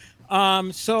too.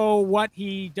 So what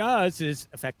he does is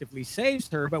effectively saves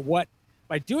her. But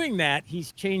by doing that,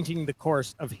 he's changing the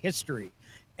course of history.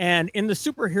 And in the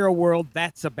superhero world,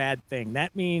 that's a bad thing.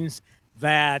 That means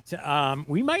that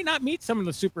we might not meet some of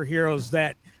the superheroes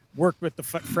that worked with the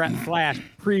Flash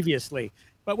previously.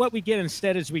 But what we get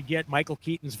instead is we get Michael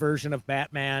Keaton's version of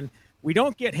Batman. We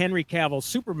don't get Henry Cavill's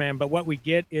Superman, but what we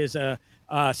get is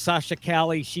Sasha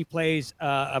Calle. She plays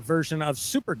a version of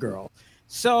Supergirl.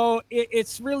 So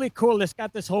it's really cool. It's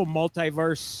got this whole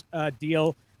multiverse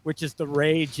deal, which is the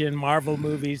rage in Marvel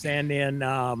movies and in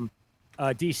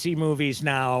DC movies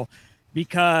now,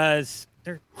 because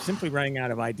they're simply running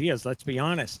out of ideas, let's be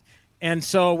honest. And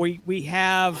so we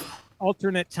have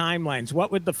alternate timelines.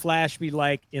 What would the Flash be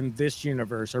like in this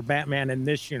universe, or Batman in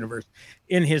this universe?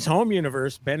 In his home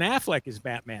universe, Ben Affleck is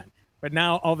Batman. But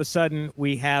now all of a sudden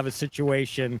we have a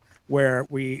situation where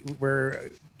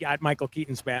we're got Michael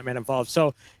Keaton's Batman involved.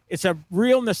 So it's a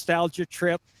real nostalgia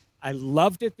trip. I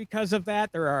loved it because of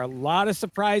that. There are a lot of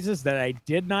surprises that I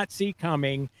did not see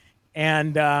coming.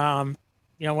 And,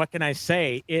 what can I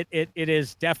say? It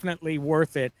is definitely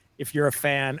worth it if you're a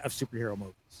fan of superhero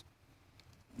movies.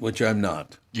 Which I'm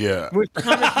not. Yeah.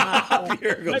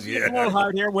 Here goes, a little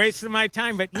hard here, wasting my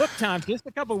time. But look, Tom, just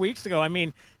a couple of weeks ago, I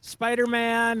mean,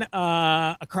 Spider-Man,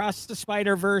 Across the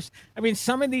Spider-Verse. I mean,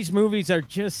 some of these movies are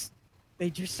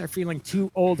they are feeling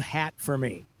too old hat for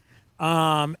me.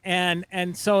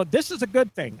 And so this is a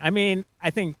good thing. I mean,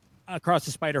 I think Across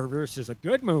the Spider-Verse is a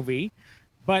good movie,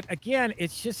 but again,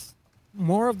 it's just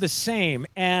more of the same.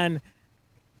 And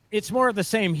it's more of the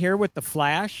same here with The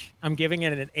Flash. I'm giving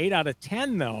it an 8 out of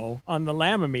 10, though, on the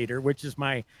Lammometer, which is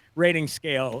my rating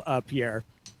scale, Pierre.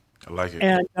 I like it.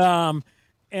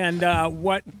 And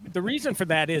what the reason for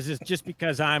that is just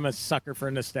because I'm a sucker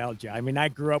for nostalgia. I mean, I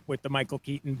grew up with the Michael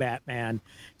Keaton Batman,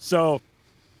 so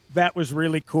that was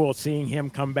really cool seeing him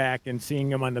come back and seeing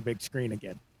him on the big screen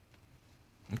again.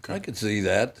 Okay. I could see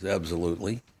that,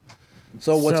 absolutely.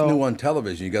 So what's new on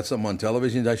television? You got something on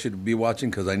television that I should be watching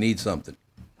because I need something?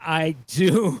 I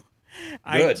do. Good.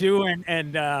 I do,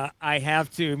 and I have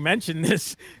to mention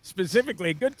this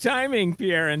specifically. Good timing,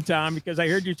 Pierre and Tom, because I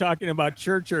heard you talking about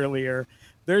church earlier.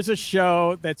 There's a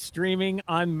show that's streaming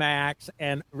on Max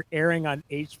and airing on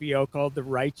HBO called The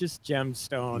Righteous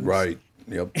Gemstones. Right.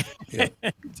 Yep.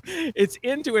 It's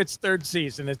into its third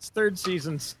season. Its third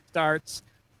season starts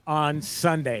on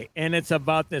Sunday, and it's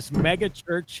about this mega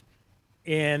church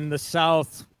in the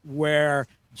South where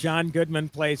John Goodman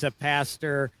plays a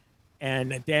pastor,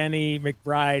 and Danny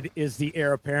McBride is the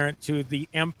heir apparent to the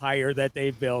empire that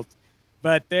they built.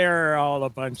 But they're all a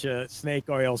bunch of snake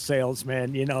oil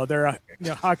salesmen. They're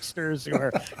hucksters who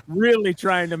are really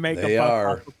trying to make a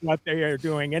buck off of what they are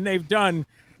doing. And they've done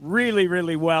really,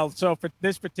 really well. So for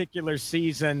this particular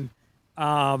season,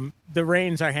 the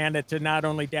reins are handed to not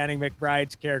only Danny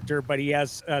McBride's character, but he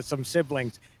has some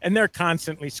siblings, and they're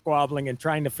constantly squabbling and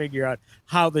trying to figure out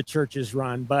how the church is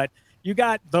run. But you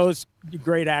got those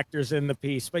great actors in the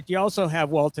piece, but you also have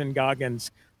Walton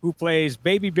Goggins, who plays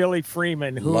Baby Billy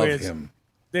Freeman, who is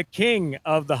the king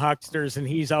of the hucksters, and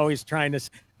he's always trying to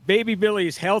Baby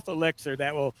Billy's health elixir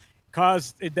that will cure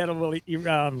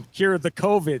the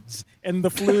COVIDs and the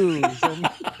flus, and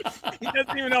he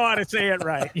doesn't even know how to say it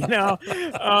right,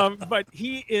 but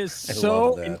he is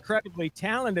so incredibly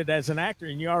talented as an actor,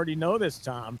 and you already know this,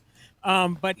 Tom.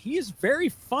 But he is very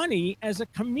funny as a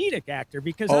comedic actor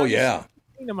because I've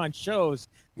seen him on shows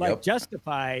like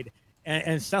Justified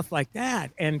and stuff like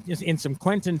that, and just in some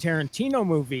Quentin Tarantino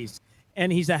movies. And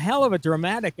he's a hell of a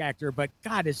dramatic actor, but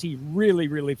God, is he really,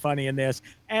 really funny in this,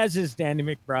 as is Danny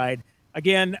McBride.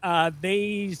 Again,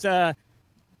 these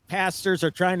pastors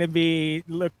are trying to be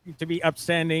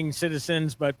upstanding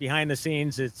citizens, but behind the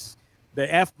scenes,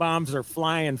 the F-bombs are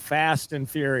flying fast and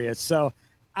furious. So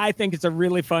I think it's a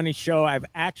really funny show. I've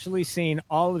actually seen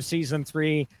all of season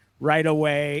 3 right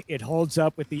away. It holds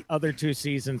up with the other 2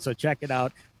 seasons, so check it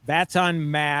out. That's on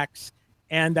Max.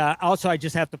 And also, I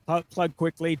just have to plug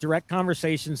quickly,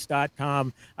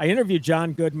 directconversations.com. I interviewed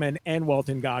John Goodman and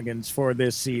Walton Goggins for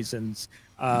this season's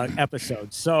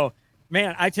episode. So,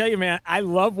 man, I tell you, man, I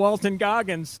love Walton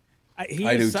Goggins. I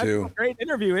do such too. A great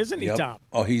interview, isn't he, Tom?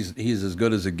 Oh, he's as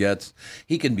good as it gets.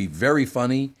 He can be very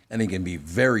funny, and he can be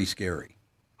very scary.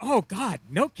 Oh, God,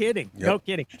 no kidding. No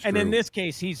kidding. And in this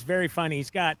case, he's very funny. He's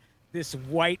got this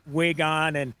white wig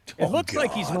on, and it looks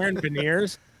like he's wearing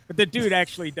veneers. But the dude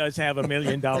actually does have $1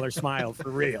 million smile for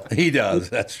real. He does.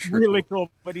 That's true. Really cool.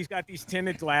 But he's got these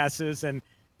tinted glasses, and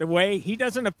the way he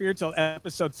doesn't appear till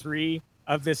episode 3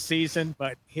 of this season,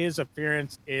 but his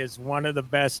appearance is one of the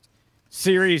best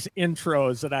series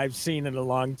intros that I've seen in a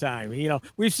long time. You know,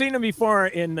 we've seen him before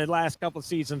in the last couple of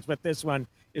seasons, but this one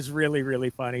is really,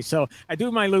 really funny. So I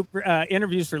do my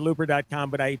interviews for Looper.com,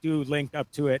 but I do link up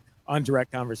to it on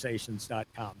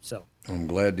directconversations.com. So I'm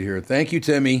glad to hear it. Thank you,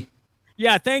 Timmy.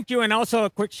 Yeah, thank you. And also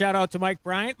a quick shout out to Mike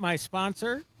Bryant, my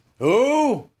sponsor.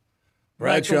 Oh,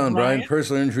 Bradshaw and Bryant,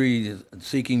 personal injury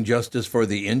seeking justice for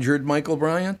the injured Michael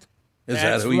Bryant? Is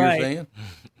that who you're saying?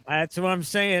 That's what I'm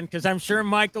saying, because I'm sure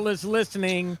Michael is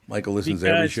listening. Michael listens to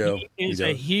every show. He is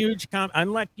a huge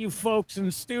unlike you folks in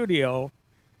studio.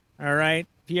 All right,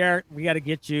 Pierre, we got to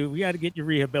get you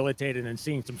rehabilitated and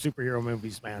seeing some superhero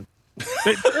movies, man.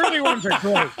 The early ones are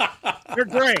great. They're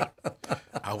great.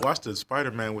 I watched the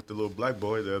Spider-Man with the little black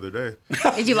boy the other day.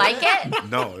 Did you like it?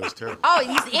 No, it was terrible. Oh,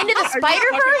 he's into the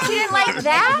Spider-Verse? You didn't like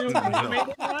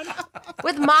that? No.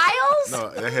 With Miles? No,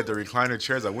 they had the recliner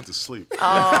chairs. I went to sleep.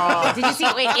 Oh, did you see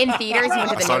it in theaters? You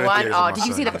went to the new one? Oh, did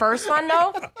you see the first one,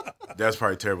 though? That's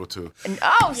probably terrible, too.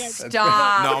 Oh,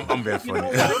 stop. No, I'm being funny.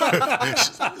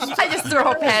 I just threw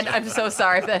a pen. I'm so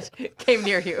sorry if that came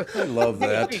near you. I love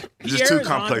that. It's just too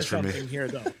complex for me. Here,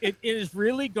 though. It is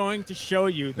really going to show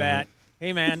you that,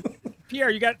 hey, man, Pierre,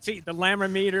 you got to see the Lammer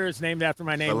meter is named after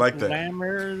my name. I like that.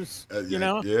 Lammers, you yeah,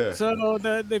 know? Yeah. So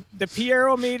the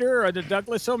Pierre-o-meter or the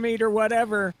Douglas-o-meter,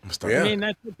 whatever. I mean,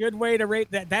 that's a good way to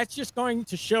rate that. That's just going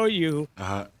to show you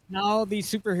how these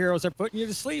superheroes are putting you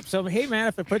to sleep. So, hey, man,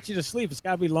 if it puts you to sleep, it's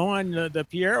got to be low on the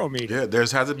Pierre-o-meter. Yeah, there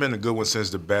hasn't been a good one since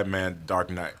the Batman Dark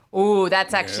Knight. Ooh,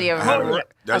 that's actually a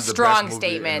strong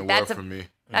statement. That's for me.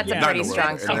 That's a pretty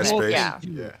strong statement.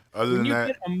 Yeah. Other than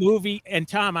that, a movie, and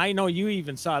Tom, I know you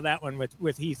even saw that one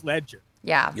with Heath Ledger.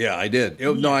 Yeah. Yeah, I did.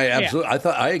 No, I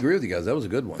absolutely. I agree with you guys. That was a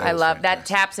good one. I love that.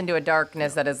 Taps into a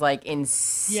darkness that is like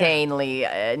insanely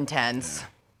intense.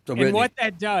 So, and what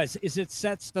that does is it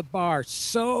sets the bar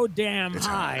so damn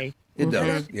high. It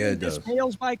does. Yeah, it does. It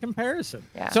pales by comparison.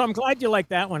 Yeah. So I'm glad you like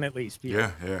that one at least,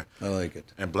 Peter. Yeah. I like it.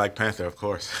 And Black Panther, of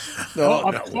course.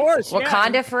 Of course.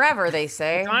 Wakanda Forever, they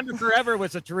say. Wakanda Forever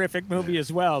was a terrific movie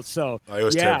as well. So it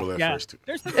was terrible at first, too.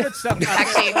 There's some good stuff.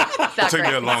 Actually, it took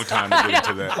me a long time to get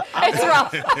into that. It's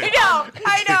rough.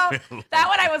 I know. That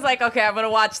one I was like, okay, I'm going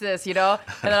to watch this, you know?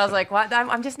 And then I was like, what?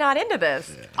 I'm just not into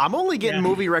this. Yeah. I'm only getting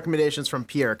movie recommendations from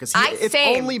Pierre because it's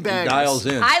only bad. Dials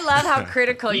in. I love how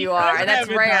critical you are, and that's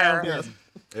rare. Yeah.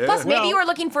 Plus, maybe you were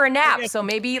looking for a nap, so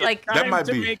maybe like that might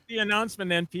be. Make the announcement.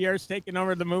 Then Pierre's taking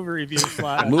over the movie review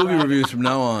slot. Movie reviews from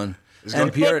now on.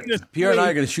 And Pierre and I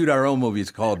are going to shoot our own movie.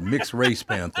 It's called Mixed Race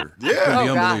Panther. Yeah. It's going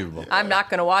to be unbelievable. I'm not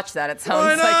going to watch that. It sounds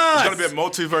Why not? It's going to be a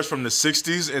multiverse from the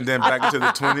 60s and then back into the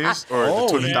 20s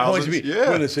or the 2000s.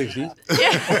 Yeah. In the 60s.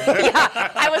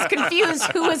 Yeah. I was confused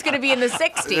who was going to be in the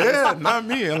 60s. Yeah, not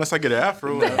me, unless I get an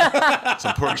afro and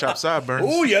some pork chop sideburns.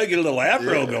 Oh, yeah, get a little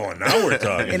afro going. Now we're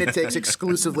talking. And it takes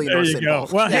exclusively there you go.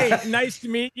 Well, hey, nice to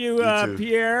meet you,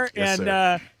 Pierre. Yes,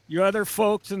 and you other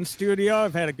folks in studio.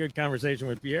 I've had a good conversation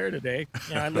with Pierre today.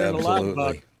 I learned a lot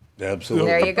about. Absolutely.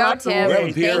 There you go, Tim. We're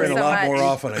having Pierre in a lot much. more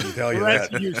often, I can tell you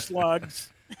Rest that. of you slugs.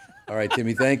 All right,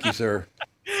 Timmy, thank you, sir.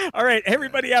 All right,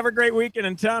 everybody have a great weekend,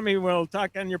 and Tommy, we'll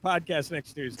talk on your podcast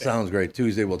next Tuesday. Sounds great.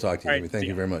 Tuesday we'll talk to you, All Timmy. right, Thank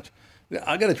you very much.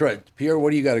 I got to try it. Pierre,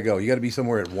 where do you got to go? You got to be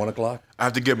somewhere at 1 o'clock? I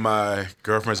have to get my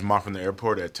girlfriend's mom from the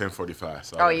airport at 10:45.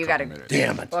 So you got to.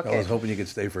 Damn it. Okay. I was hoping you could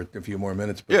stay for a few more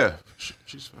minutes. But... Yeah,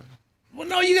 she's fine. Well,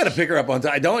 no, you got to pick her up on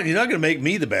time. You're not going to make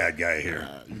me the bad guy here.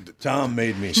 Tom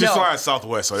made me. She's flying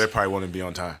Southwest, so they probably won't be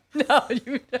on time. No,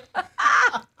 you.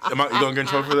 You gonna get in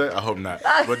trouble for that? I hope not.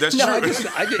 But that's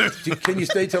true. Can you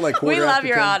stay till like quarter We love after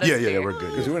your 10? honesty. Yeah, we're good.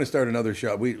 Because we're going to start another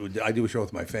show. I do a show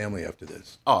with my family after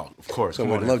this. Oh, of course.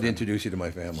 So I'd love to introduce you to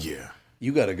my family. Yeah.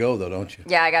 You got to go, though, don't you?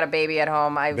 Yeah, I got a baby at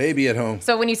home. Baby at home.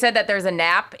 So when you said that there's a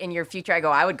nap in your future, I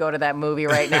go, I would go to that movie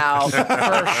right now for sure.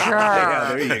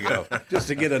 Yeah, there you go. Just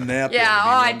to get a nap. Yeah,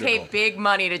 I'd pay big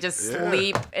money to just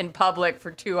sleep in public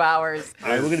for 2 hours. All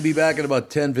right, we're going to be back in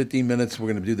about 10, 15 minutes. We're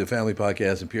going to do the family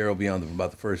podcast, and Pierre will be on about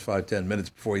the first 5, 10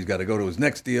 minutes before he's got to go to his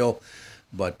next deal.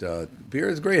 But Pierre,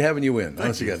 it's great having you in.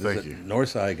 Thank you. North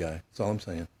Side guy. That's all I'm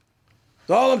saying.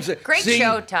 That's all I'm saying. Great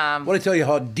show, Tom. What I tell you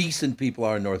how decent people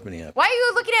are in North Minneapolis. Why are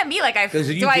you looking at me like I? Because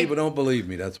you people don't believe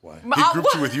me. That's why. He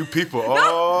grouped you with you people.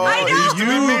 Oh, I know. It used to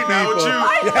be me. Now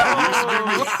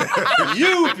it's you.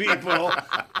 You people.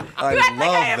 I You act like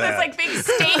I have that. this like big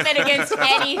statement against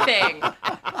anything.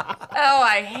 Oh,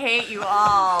 I hate you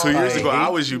all. 2 years ago, I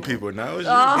was you people. Now it's you.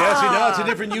 Yeah, see, now it's a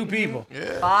different you people.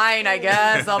 Yeah. Fine, I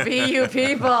guess. I'll be you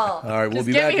people. All right, we'll Just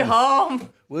be get back me home.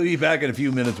 We'll be back in a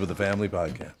few minutes with the family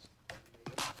podcast.